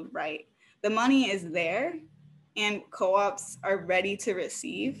funneled right? The money is there and co-ops are ready to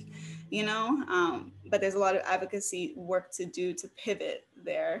receive, you know, but there's a lot of advocacy work to do to pivot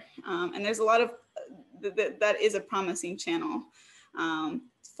there. And there's a lot of, that is a promising channel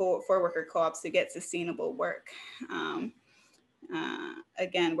for worker co-ops to get sustainable work.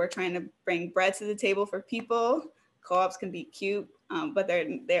 Again, we're trying to bring bread to the table for people. Co-ops can be cute, but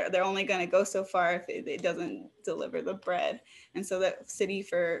they're only going to go so far if it doesn't deliver the bread. And so that city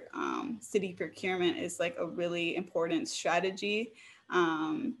procurement is like a really important strategy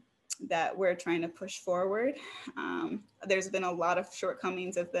that we're trying to push forward. There's been a lot of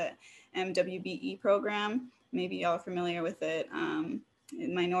shortcomings of the MWBE program. Maybe y'all are familiar with it.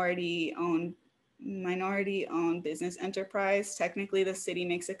 Minority-owned business enterprise. Technically, the city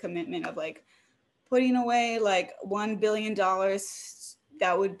makes a commitment of like putting away like $1 billion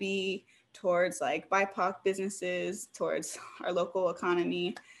that would be towards like BIPOC businesses, towards our local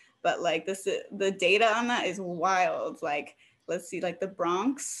economy. But like the data on that is wild. Like, let's see, like the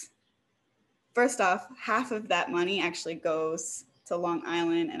Bronx, first off, half of that money actually goes to Long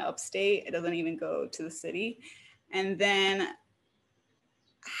Island and upstate. It doesn't even go to the city. And then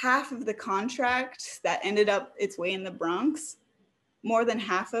half of the contract that ended up its way in the Bronx, more than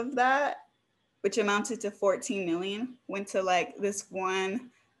half of that, which amounted to 14 million, went to like this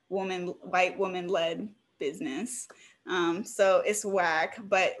one white woman led business. So it's whack,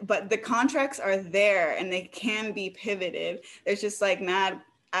 but the contracts are there and they can be pivoted. There's just like mad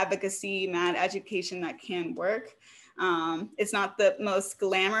advocacy, mad education that can work. It's not the most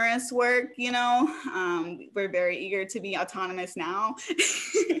glamorous work, you know. We're very eager to be autonomous now.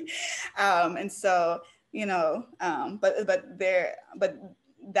 And so, you know, but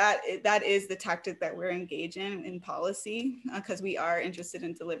that is the tactic that we're engaged in policy, because we are interested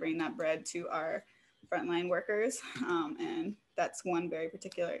in delivering that bread to our frontline workers. And that's one very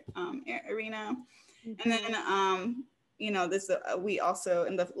particular arena. And then, you know, this we also,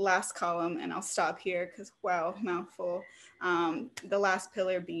 in the last column, and I'll stop here because, wow, mouthful. The last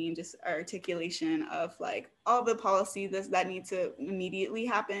pillar being just articulation of like all the policies that need to immediately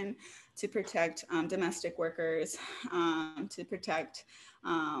happen to protect domestic workers, to protect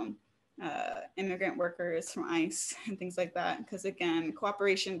immigrant workers from ICE and things like that. Because again,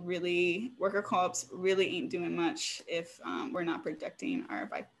 worker co-ops really ain't doing much if we're not protecting our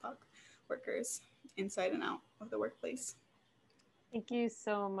BIPOC workers inside and out of the workplace. Thank you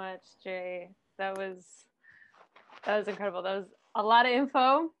so much, Jay. That was incredible. That was a lot of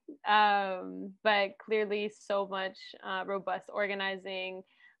info, but clearly so much robust organizing.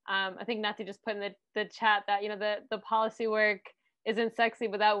 I think Nati just put in the chat that, you know, the policy work isn't sexy,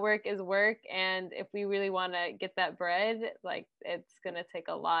 but that work is work. And if we really want to get that bread, like it's going to take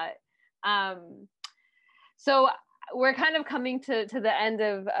a lot. So we're kind of coming to the end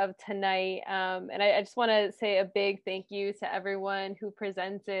of tonight. And I just want to say a big thank you to everyone who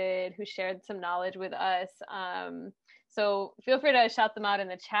presented, who shared some knowledge with us. So feel free to shout them out in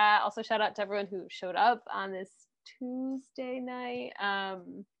the chat. Also shout out to everyone who showed up on this Tuesday night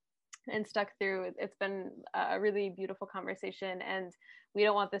and stuck through. It's been a really beautiful conversation, and we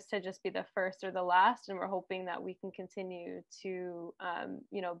don't want this to just be the first or the last, and we're hoping that we can continue to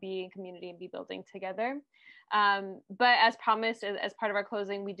you know, be in community and be building together. But as promised, as part of our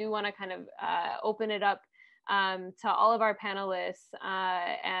closing, we do want to kind of open it up to all of our panelists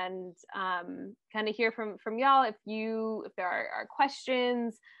and kind of hear from y'all if there are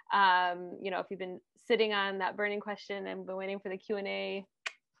questions, you know, if you've been sitting on that burning question and been waiting for the Q&A,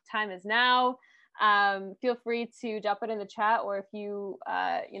 time is now. Feel free to drop it in the chat, or if you,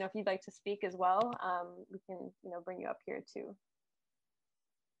 if you'd like to speak as well, we can, bring you up here too.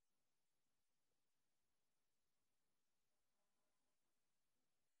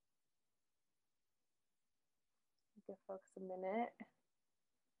 Give folks a minute.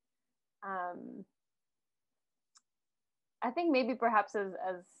 I think maybe perhaps as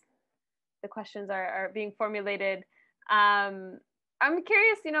the questions are being formulated, I'm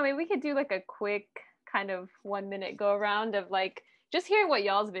curious, maybe we could do like a quick kind of 1 minute go around of like just hearing what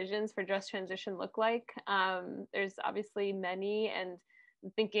y'all's visions for just transition look like. There's obviously many, and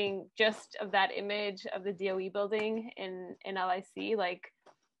thinking just of that image of the DOE building in LIC, like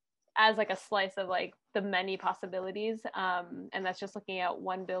as like a slice of like the many possibilities, and that's just looking at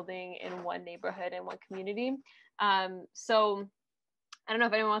one building in one neighborhood in one community. So I don't know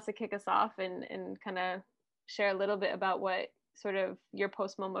if anyone wants to kick us off and kind of share a little bit about what sort of your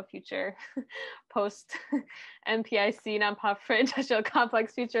post-MoMA future, post-MPIC, non-profit industrial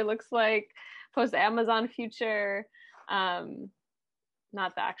complex future looks like, post-Amazon future,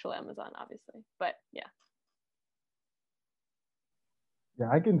 not the actual Amazon, obviously, but yeah. Yeah,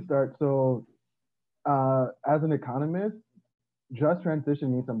 I can start. So as an economist, just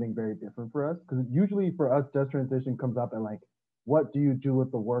transition means something very different for us, because usually for us, just transition comes up at like, what do you do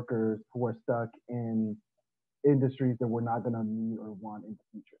with the workers who are stuck in industries that we're not going to need or want in the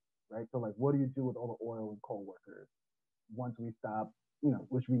future, right? So like, what do you do with all the oil and coal workers once we stop,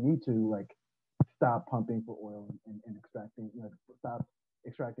 which we need to like stop pumping for oil and extracting, stop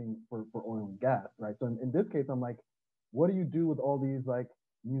extracting for oil and gas, right? So in this case, I'm like, what do you do with all these like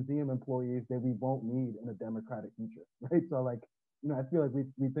museum employees that we won't need in a democratic future, right? So like, I feel like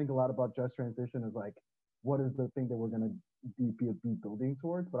we think a lot about just transition as like, what is the thing that we're going to be building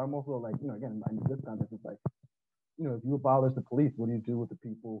towards? But I'm also like, again, in this context, it's like, if you abolish the police, what do you do with the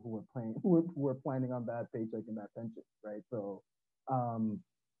people who are planning on that paycheck and that pension, right? So, I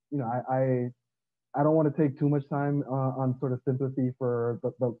don't want to take too much time on sort of sympathy for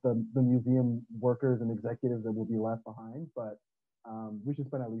the museum workers and executives that will be left behind, but we should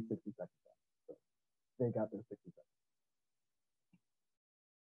spend at least 60 seconds on it. So they got their 60 seconds.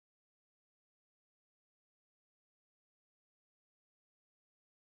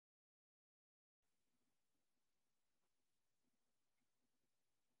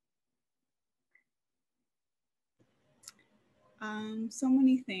 So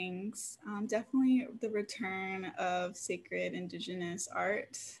many things. Definitely the return of sacred indigenous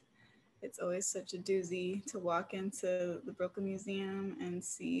art. It's always such a doozy to walk into the Brooklyn Museum and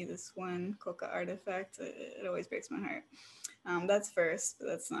see this one coca artifact. It always breaks my heart. That's first,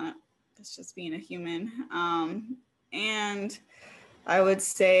 but that's just being a human. And I would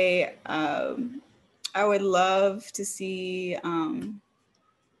say I would love to see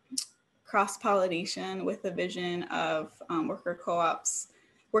cross-pollination with the vision of worker co-ops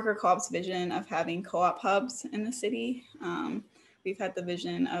vision of having co-op hubs in the city. We've had the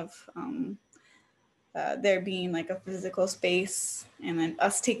vision of there being like a physical space and then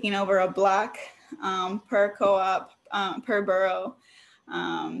us taking over a block per co-op, per borough,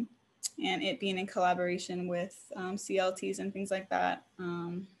 and it being in collaboration with CLTs and things like that.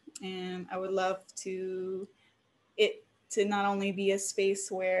 And I would love it to not only be a space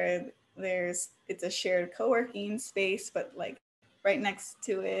where it's a shared co-working space, but like right next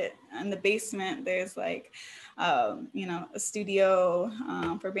to it in the basement, there's like, a studio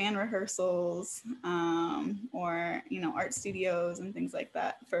for band rehearsals, or, art studios and things like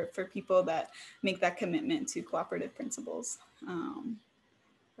that for people that make that commitment to cooperative principles.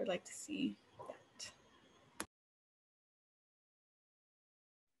 I'd like to see that.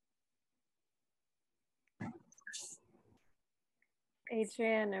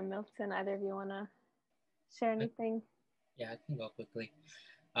 Adrian or Milton, either of you want to share anything? Yeah, I can go quickly.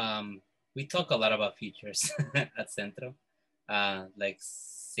 We talk a lot about futures at Centro, like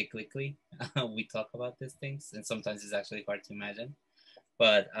cyclically. We talk about these things, and sometimes it's actually hard to imagine.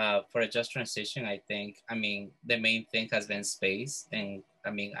 But for a just transition, I think, the main thing has been space. And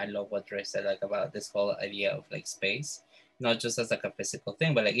I love what Dre said, like about this whole idea of like space, not just as like a physical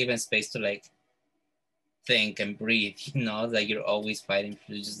thing, but like even space to like think and breathe, like you're always fighting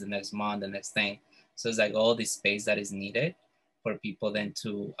for just the next month, the next thing. So it's like all this space that is needed for people then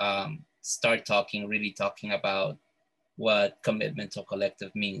to start really talking about what commitment to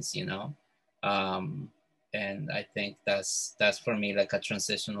collective means, and I think that's for me like a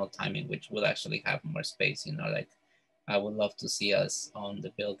transitional time in which we'll actually have more space, like I would love to see us on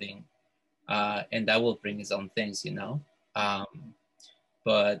the building, and that will bring its own things,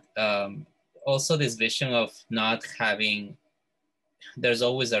 but also this vision of not having, there's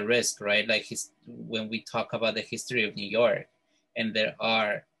always a risk, right? Like when we talk about the history of New York, and there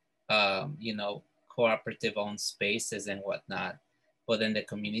are, you know, cooperative owned spaces and whatnot, but then the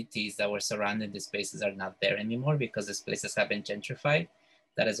communities that were surrounding these spaces are not there anymore because these places have been gentrified.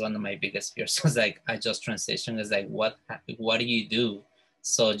 That is one of my biggest fears. So it's like, I just transition is like, what do you do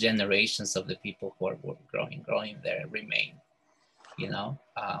so generations of the people who are growing there remain, you know?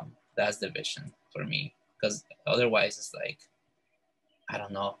 That's the vision for me, because otherwise it's like, I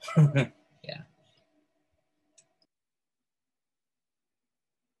don't know. Yeah.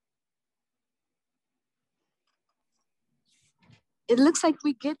 It looks like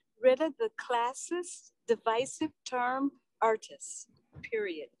we get rid of the classist divisive term artists,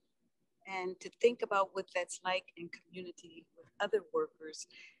 period. And to think about what that's like in community with other workers,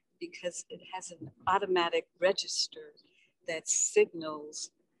 because it has an automatic register that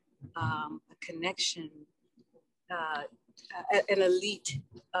signals a connection, an elite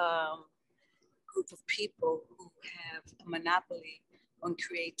group of people who have a monopoly on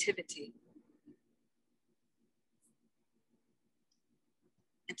creativity.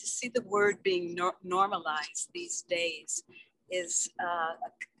 And to see the word being normalized these days is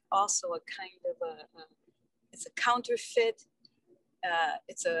also a kind of it's a counterfeit.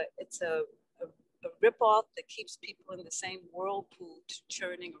 It's a ripoff that keeps people in the same whirlpool,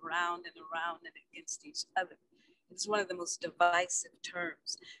 churning around and around and against each other. It's one of the most divisive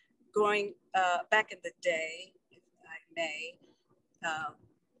terms. Going back in the day, if I may,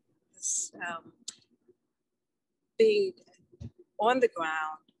 being on the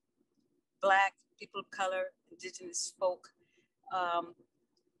ground, Black, people of color, indigenous folk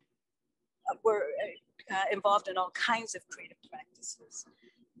were involved in all kinds of creative practices.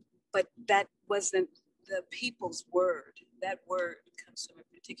 But that wasn't the people's word. That word comes from a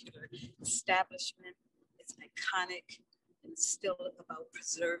particular establishment. It's iconic, and it's still about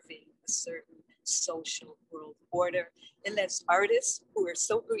preserving a certain social world order. It lets artists who are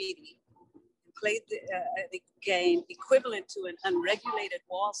so greedy played the game equivalent to an unregulated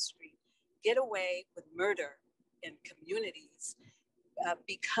Wall Street get away with murder in communities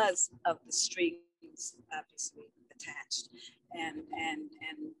because of the strings obviously attached, and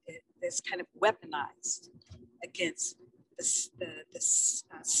it's kind of weaponized against the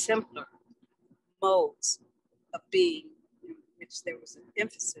simpler modes of being, in which there was an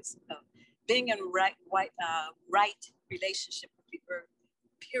emphasis of being in right relationship with the earth,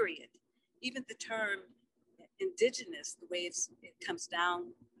 period. Even the term indigenous, the way it comes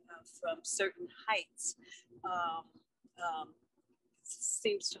down from certain heights,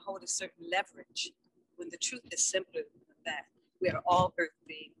 seems to hold a certain leverage, when the truth is simpler than that. We are all earth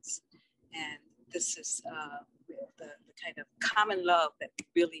beings, and this is the kind of common love that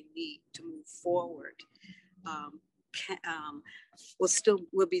we really need to move forward.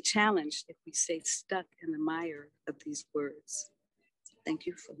 Will be challenged if we stay stuck in the mire of these words. Thank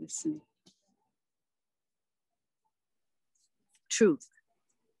you for listening. Truth.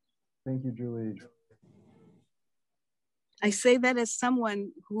 Thank you, Julie. I say that as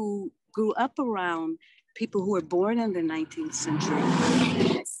someone who grew up around people who were born in the 19th century.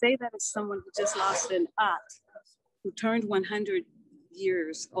 I say that as someone who just lost an aunt, who turned 100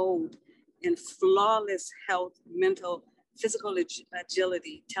 years old in flawless health, mental, physical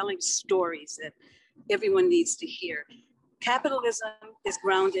agility, telling stories that everyone needs to hear. Capitalism is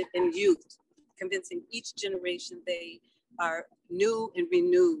grounded in youth, convincing each generation they are new and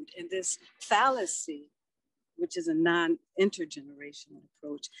renewed. And this fallacy, which is a non-intergenerational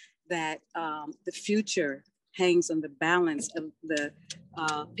approach, that the future hangs on the balance of the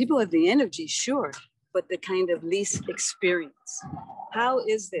people have the energy, sure, but the kind of least experience. How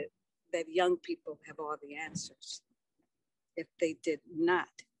is it that young people have all the answers if they did not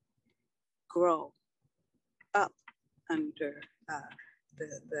grow up under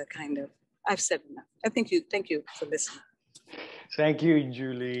the kind of, I've said enough. Thank you for listening. Thank you,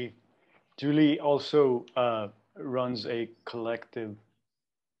 Julie. Julie also runs a collective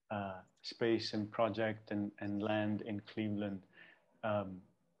space and project and land in Cleveland.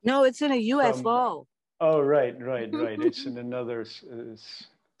 No, it's in a UFO. Right. It's in another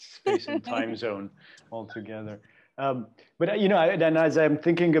space and time zone altogether. But you know, and as I'm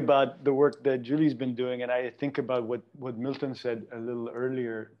thinking about the work that Julie's been doing, and I think about what Milton said a little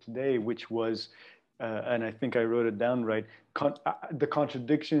earlier today, which was, and I think I wrote it down right, the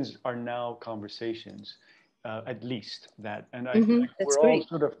contradictions are now conversations, at least that. And I think we're all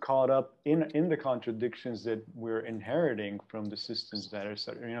sort of caught up in the contradictions that we're inheriting from the systems that are,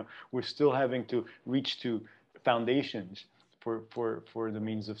 you know, we're still having to reach to foundations for the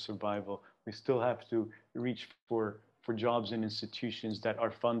means of survival. We still have to reach for jobs in institutions that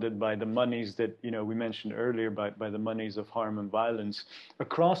are funded by the monies that, you know, we mentioned earlier, by the monies of harm and violence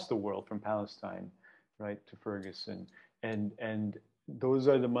across the world, from Palestine, right, to Ferguson. And those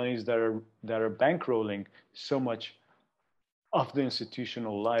are the monies that are bankrolling so much of the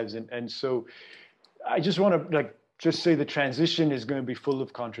institutional lives. And so I just want to just say the transition is going to be full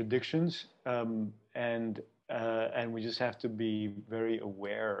of contradictions, and we just have to be very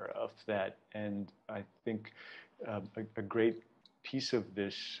aware of that. And I think a great piece of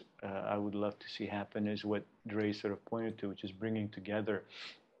this I would love to see happen is what Dre sort of pointed to, which is bringing together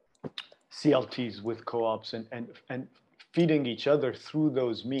CLTs with co-ops and feeding each other through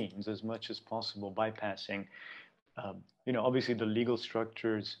those means as much as possible, bypassing, you know, obviously the legal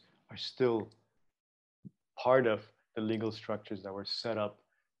structures are still part of the legal structures that were set up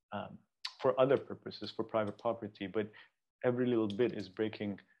for other purposes, for private property, but every little bit is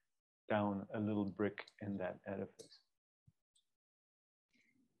breaking down a little brick in that edifice.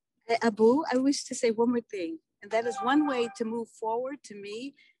 Abu, I wish to say one more thing, and that is one way to move forward to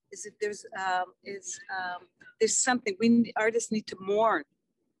me is if there's something artists need to mourn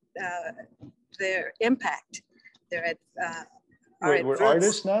their impact. They're at Wait, we're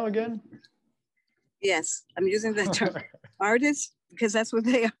artists now again? Yes, I'm using that term, artists, because that's what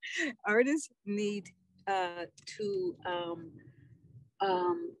they are. Artists need to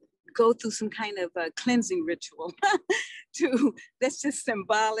go through some kind of a cleansing ritual. That's just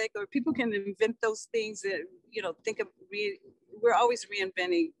symbolic, or people can invent those things that, you know, we're always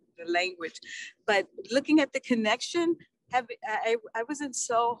reinventing the language, but looking at the connection. I was in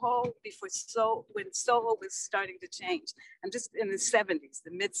Soho when Soho was starting to change. I'm just in the 70s,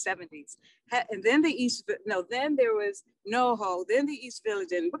 the mid 70s. And then then there was NoHo, then the East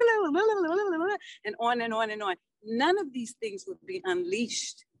Village, and on and on and on. None of these things would be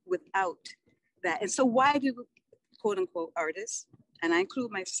unleashed without that. And so why do quote unquote artists, and I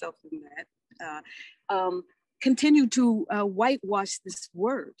include myself in that, continue to whitewash this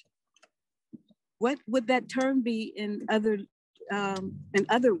word? What would that term be in other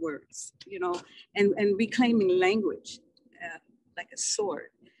words, you know, and reclaiming language like a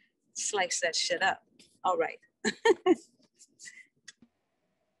sword, slice that shit up. All right.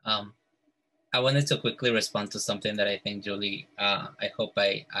 I wanted to quickly respond to something that I think, Julie, I hope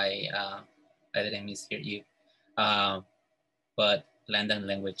I didn't mishear you, but land and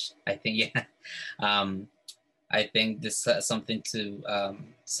language, I think, yeah. I think this has something to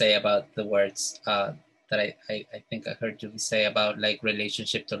say about the words that I think I heard you say about like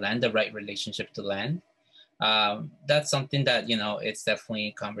relationship to land, the right relationship to land. That's something that, you know, it's definitely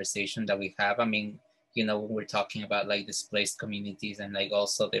a conversation that we have. I mean, you know, when we're talking about like displaced communities and like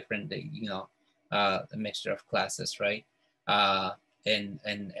also different, you know, the mixture of classes, right? And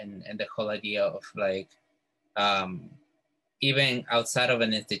the whole idea of like, even outside of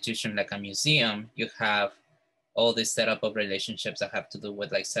an institution like a museum, you have all this setup of relationships that have to do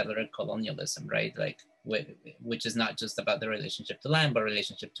with like settler colonialism, right? Like, which is not just about the relationship to land, but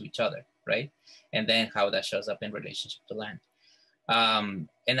relationship to each other, right? And then how that shows up in relationship to land.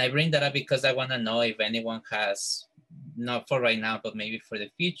 And I bring that up because I want to know if anyone has, not for right now, but maybe for the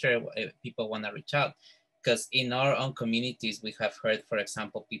future, if people want to reach out. Because in our own communities, we have heard, for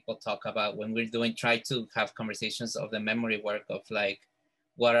example, people talk about when we're try to have conversations of the memory work of like,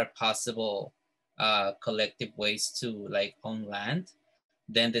 what are possible collective ways to like own land,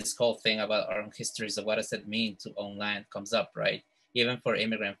 then this whole thing about our own histories of what does it mean to own land comes up, right? Even for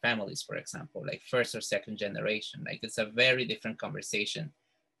immigrant families, for example, like first or second generation, like it's a very different conversation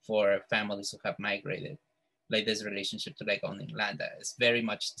for families who have migrated, like this relationship to like owning land that is very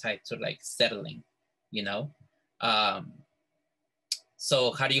much tied to like settling, you know?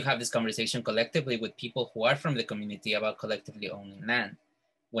 So how do you have this conversation collectively with people who are from the community about collectively owning land,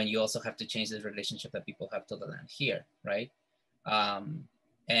 when you also have to change the relationship that people have to the land here, right?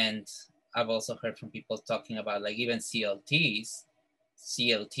 And I've also heard from people talking about like even CLTs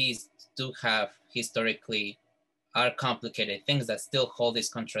do have historically are complicated things that still hold these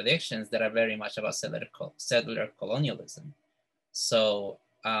contradictions that are very much about settler colonialism. So,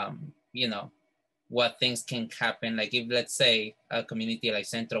 you know, what things can happen, like if let's say a community like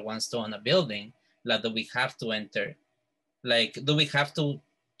Centro wants to own a building, like do we have to enter, like do we have to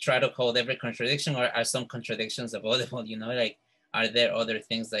try to hold every contradiction, or are some contradictions avoidable, you know, like are there other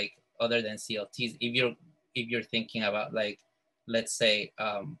things like other than CLTs? If you're thinking about like, let's say,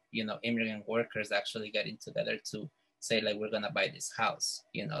 you know, immigrant workers actually getting together to say like, we're gonna buy this house,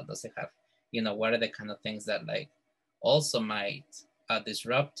 you know, does it have, you know, what are the kind of things that like also might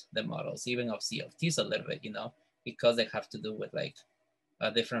disrupt the models, even of CLTs a little bit, you know, because they have to do with like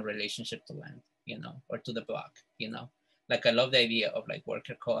a different relationship to land, you know, or to the block, you know. Like I love the idea of like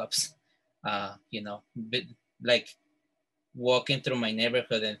worker co-ops, you know, like walking through my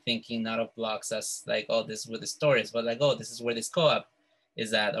neighborhood and thinking not of blocks as like, oh, this is where the store is, but like, oh, this is where this co-op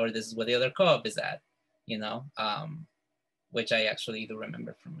is at, or this is where the other co-op is at, you know, which I actually do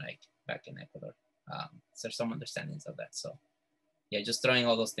remember from like back in Ecuador. So there's some understandings of that. So yeah, just throwing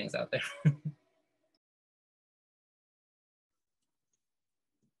all those things out there.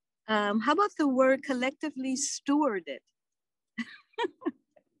 How about the word collectively stewarded?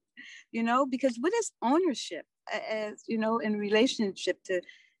 You know, because what is ownership, as you know, in relationship to,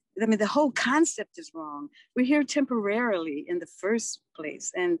 I mean, the whole concept is wrong. We're here temporarily in the first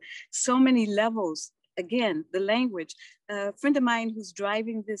place, and so many levels. Again, the language. A friend of mine who's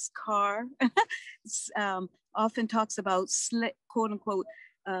driving this car often talks about quote unquote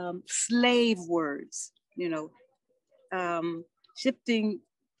slave words. You know, shifting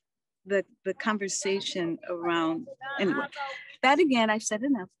the conversation around. Anyway, that again, I've said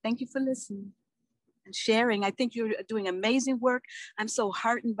enough. Thank you for listening and sharing. I think you're doing amazing work. I'm so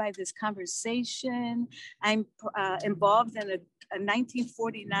heartened by this conversation. I'm involved in a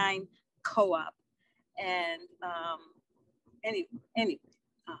 1949 co-op. And anyway,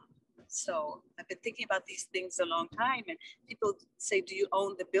 so I've been thinking about these things a long time, and people say, do you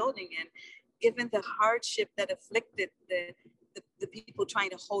own the building? And given the hardship that afflicted the people trying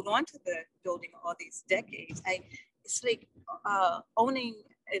to hold on to the building all these decades, it's like owning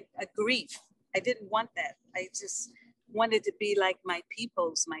a grief. I didn't want that. I just wanted to be like my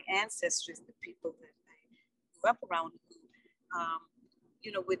peoples, my ancestors, the people that I grew up around, who,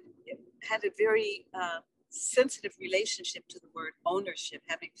 you know, had a very sensitive relationship to the word ownership,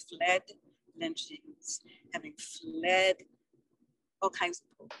 having fled lynchings, having fled all kinds of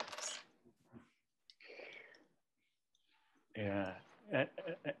programs. Yeah,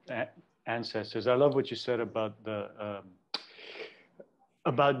 ancestors. I love what you said about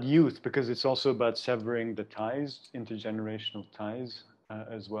about youth, because it's also about severing the ties, intergenerational ties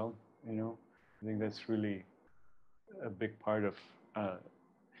as well. You know, I think that's really a big part of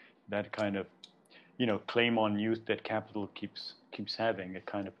that kind of, you know, claim on youth that capital keeps having, a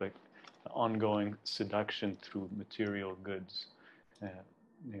kind of like ongoing seduction through material goods.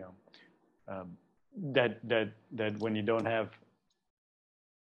 You know, that when you don't have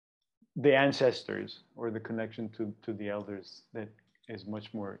the ancestors or the connection to the elders, that is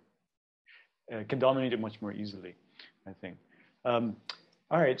much more can dominate it much more easily, I think.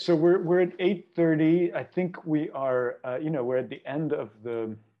 All right, so we're at 8:30. I think we are, you know, we're at the end of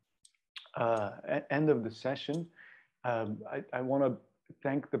the session. I want to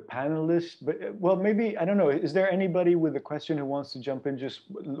thank the panelists, but well, maybe, I don't know, is there anybody with a question who wants to jump in? Just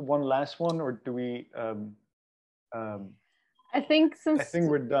one last one, or do we? I think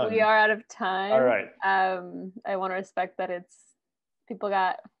we're done. We are out of time. All right. I want to respect that people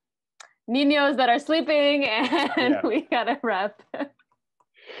got niños that are sleeping, and we gotta wrap.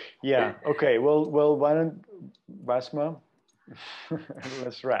 Yeah. Okay. Well. Why don't Basma?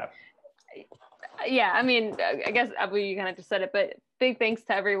 Let's wrap. Yeah. I mean, I guess Abu, you kind of just said it, but big thanks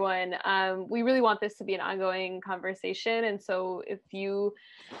to everyone. We really want this to be an ongoing conversation, and so if you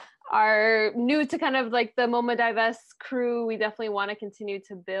are new to kind of like the MoMa Divest crew, we definitely want to continue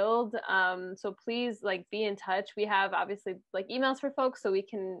to build. So please like be in touch. We have obviously like emails for folks, so we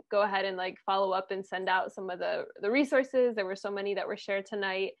can go ahead and like follow up and send out some of the resources. There were so many that were shared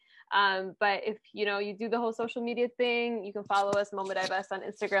tonight. But if you know you do the whole social media thing, you can follow us MoMa Divest on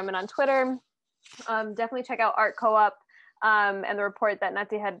Instagram and on Twitter. Definitely check out Art Co-op and the report that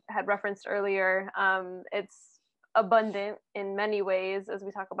Nati had referenced earlier. It's abundant in many ways as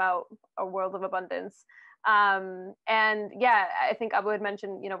we talk about a world of abundance. And yeah, I think Abu had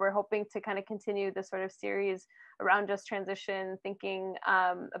mentioned, you know, we're hoping to kind of continue this sort of series around just transition, thinking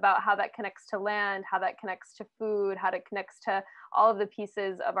about how that connects to land, how that connects to food, how that connects to all of the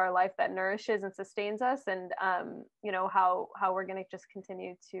pieces of our life that nourishes and sustains us, and you know, how we're going to just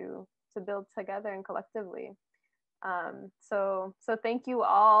continue to build together and collectively. So thank you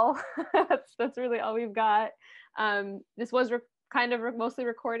all. that's really all we've got. This was kind of mostly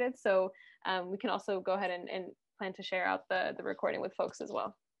recorded, so we can also go ahead and plan to share out the recording with folks as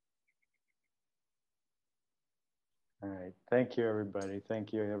well. All right. Thank you, everybody.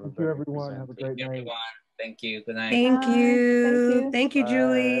 Thank you, everybody. Thank you, everyone. Have a great night. Everyone. Thank you. Good night. Thank you. Thank you, Bye.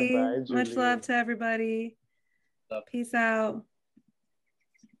 Julie. Bye, Julie. Much love to everybody. Peace out.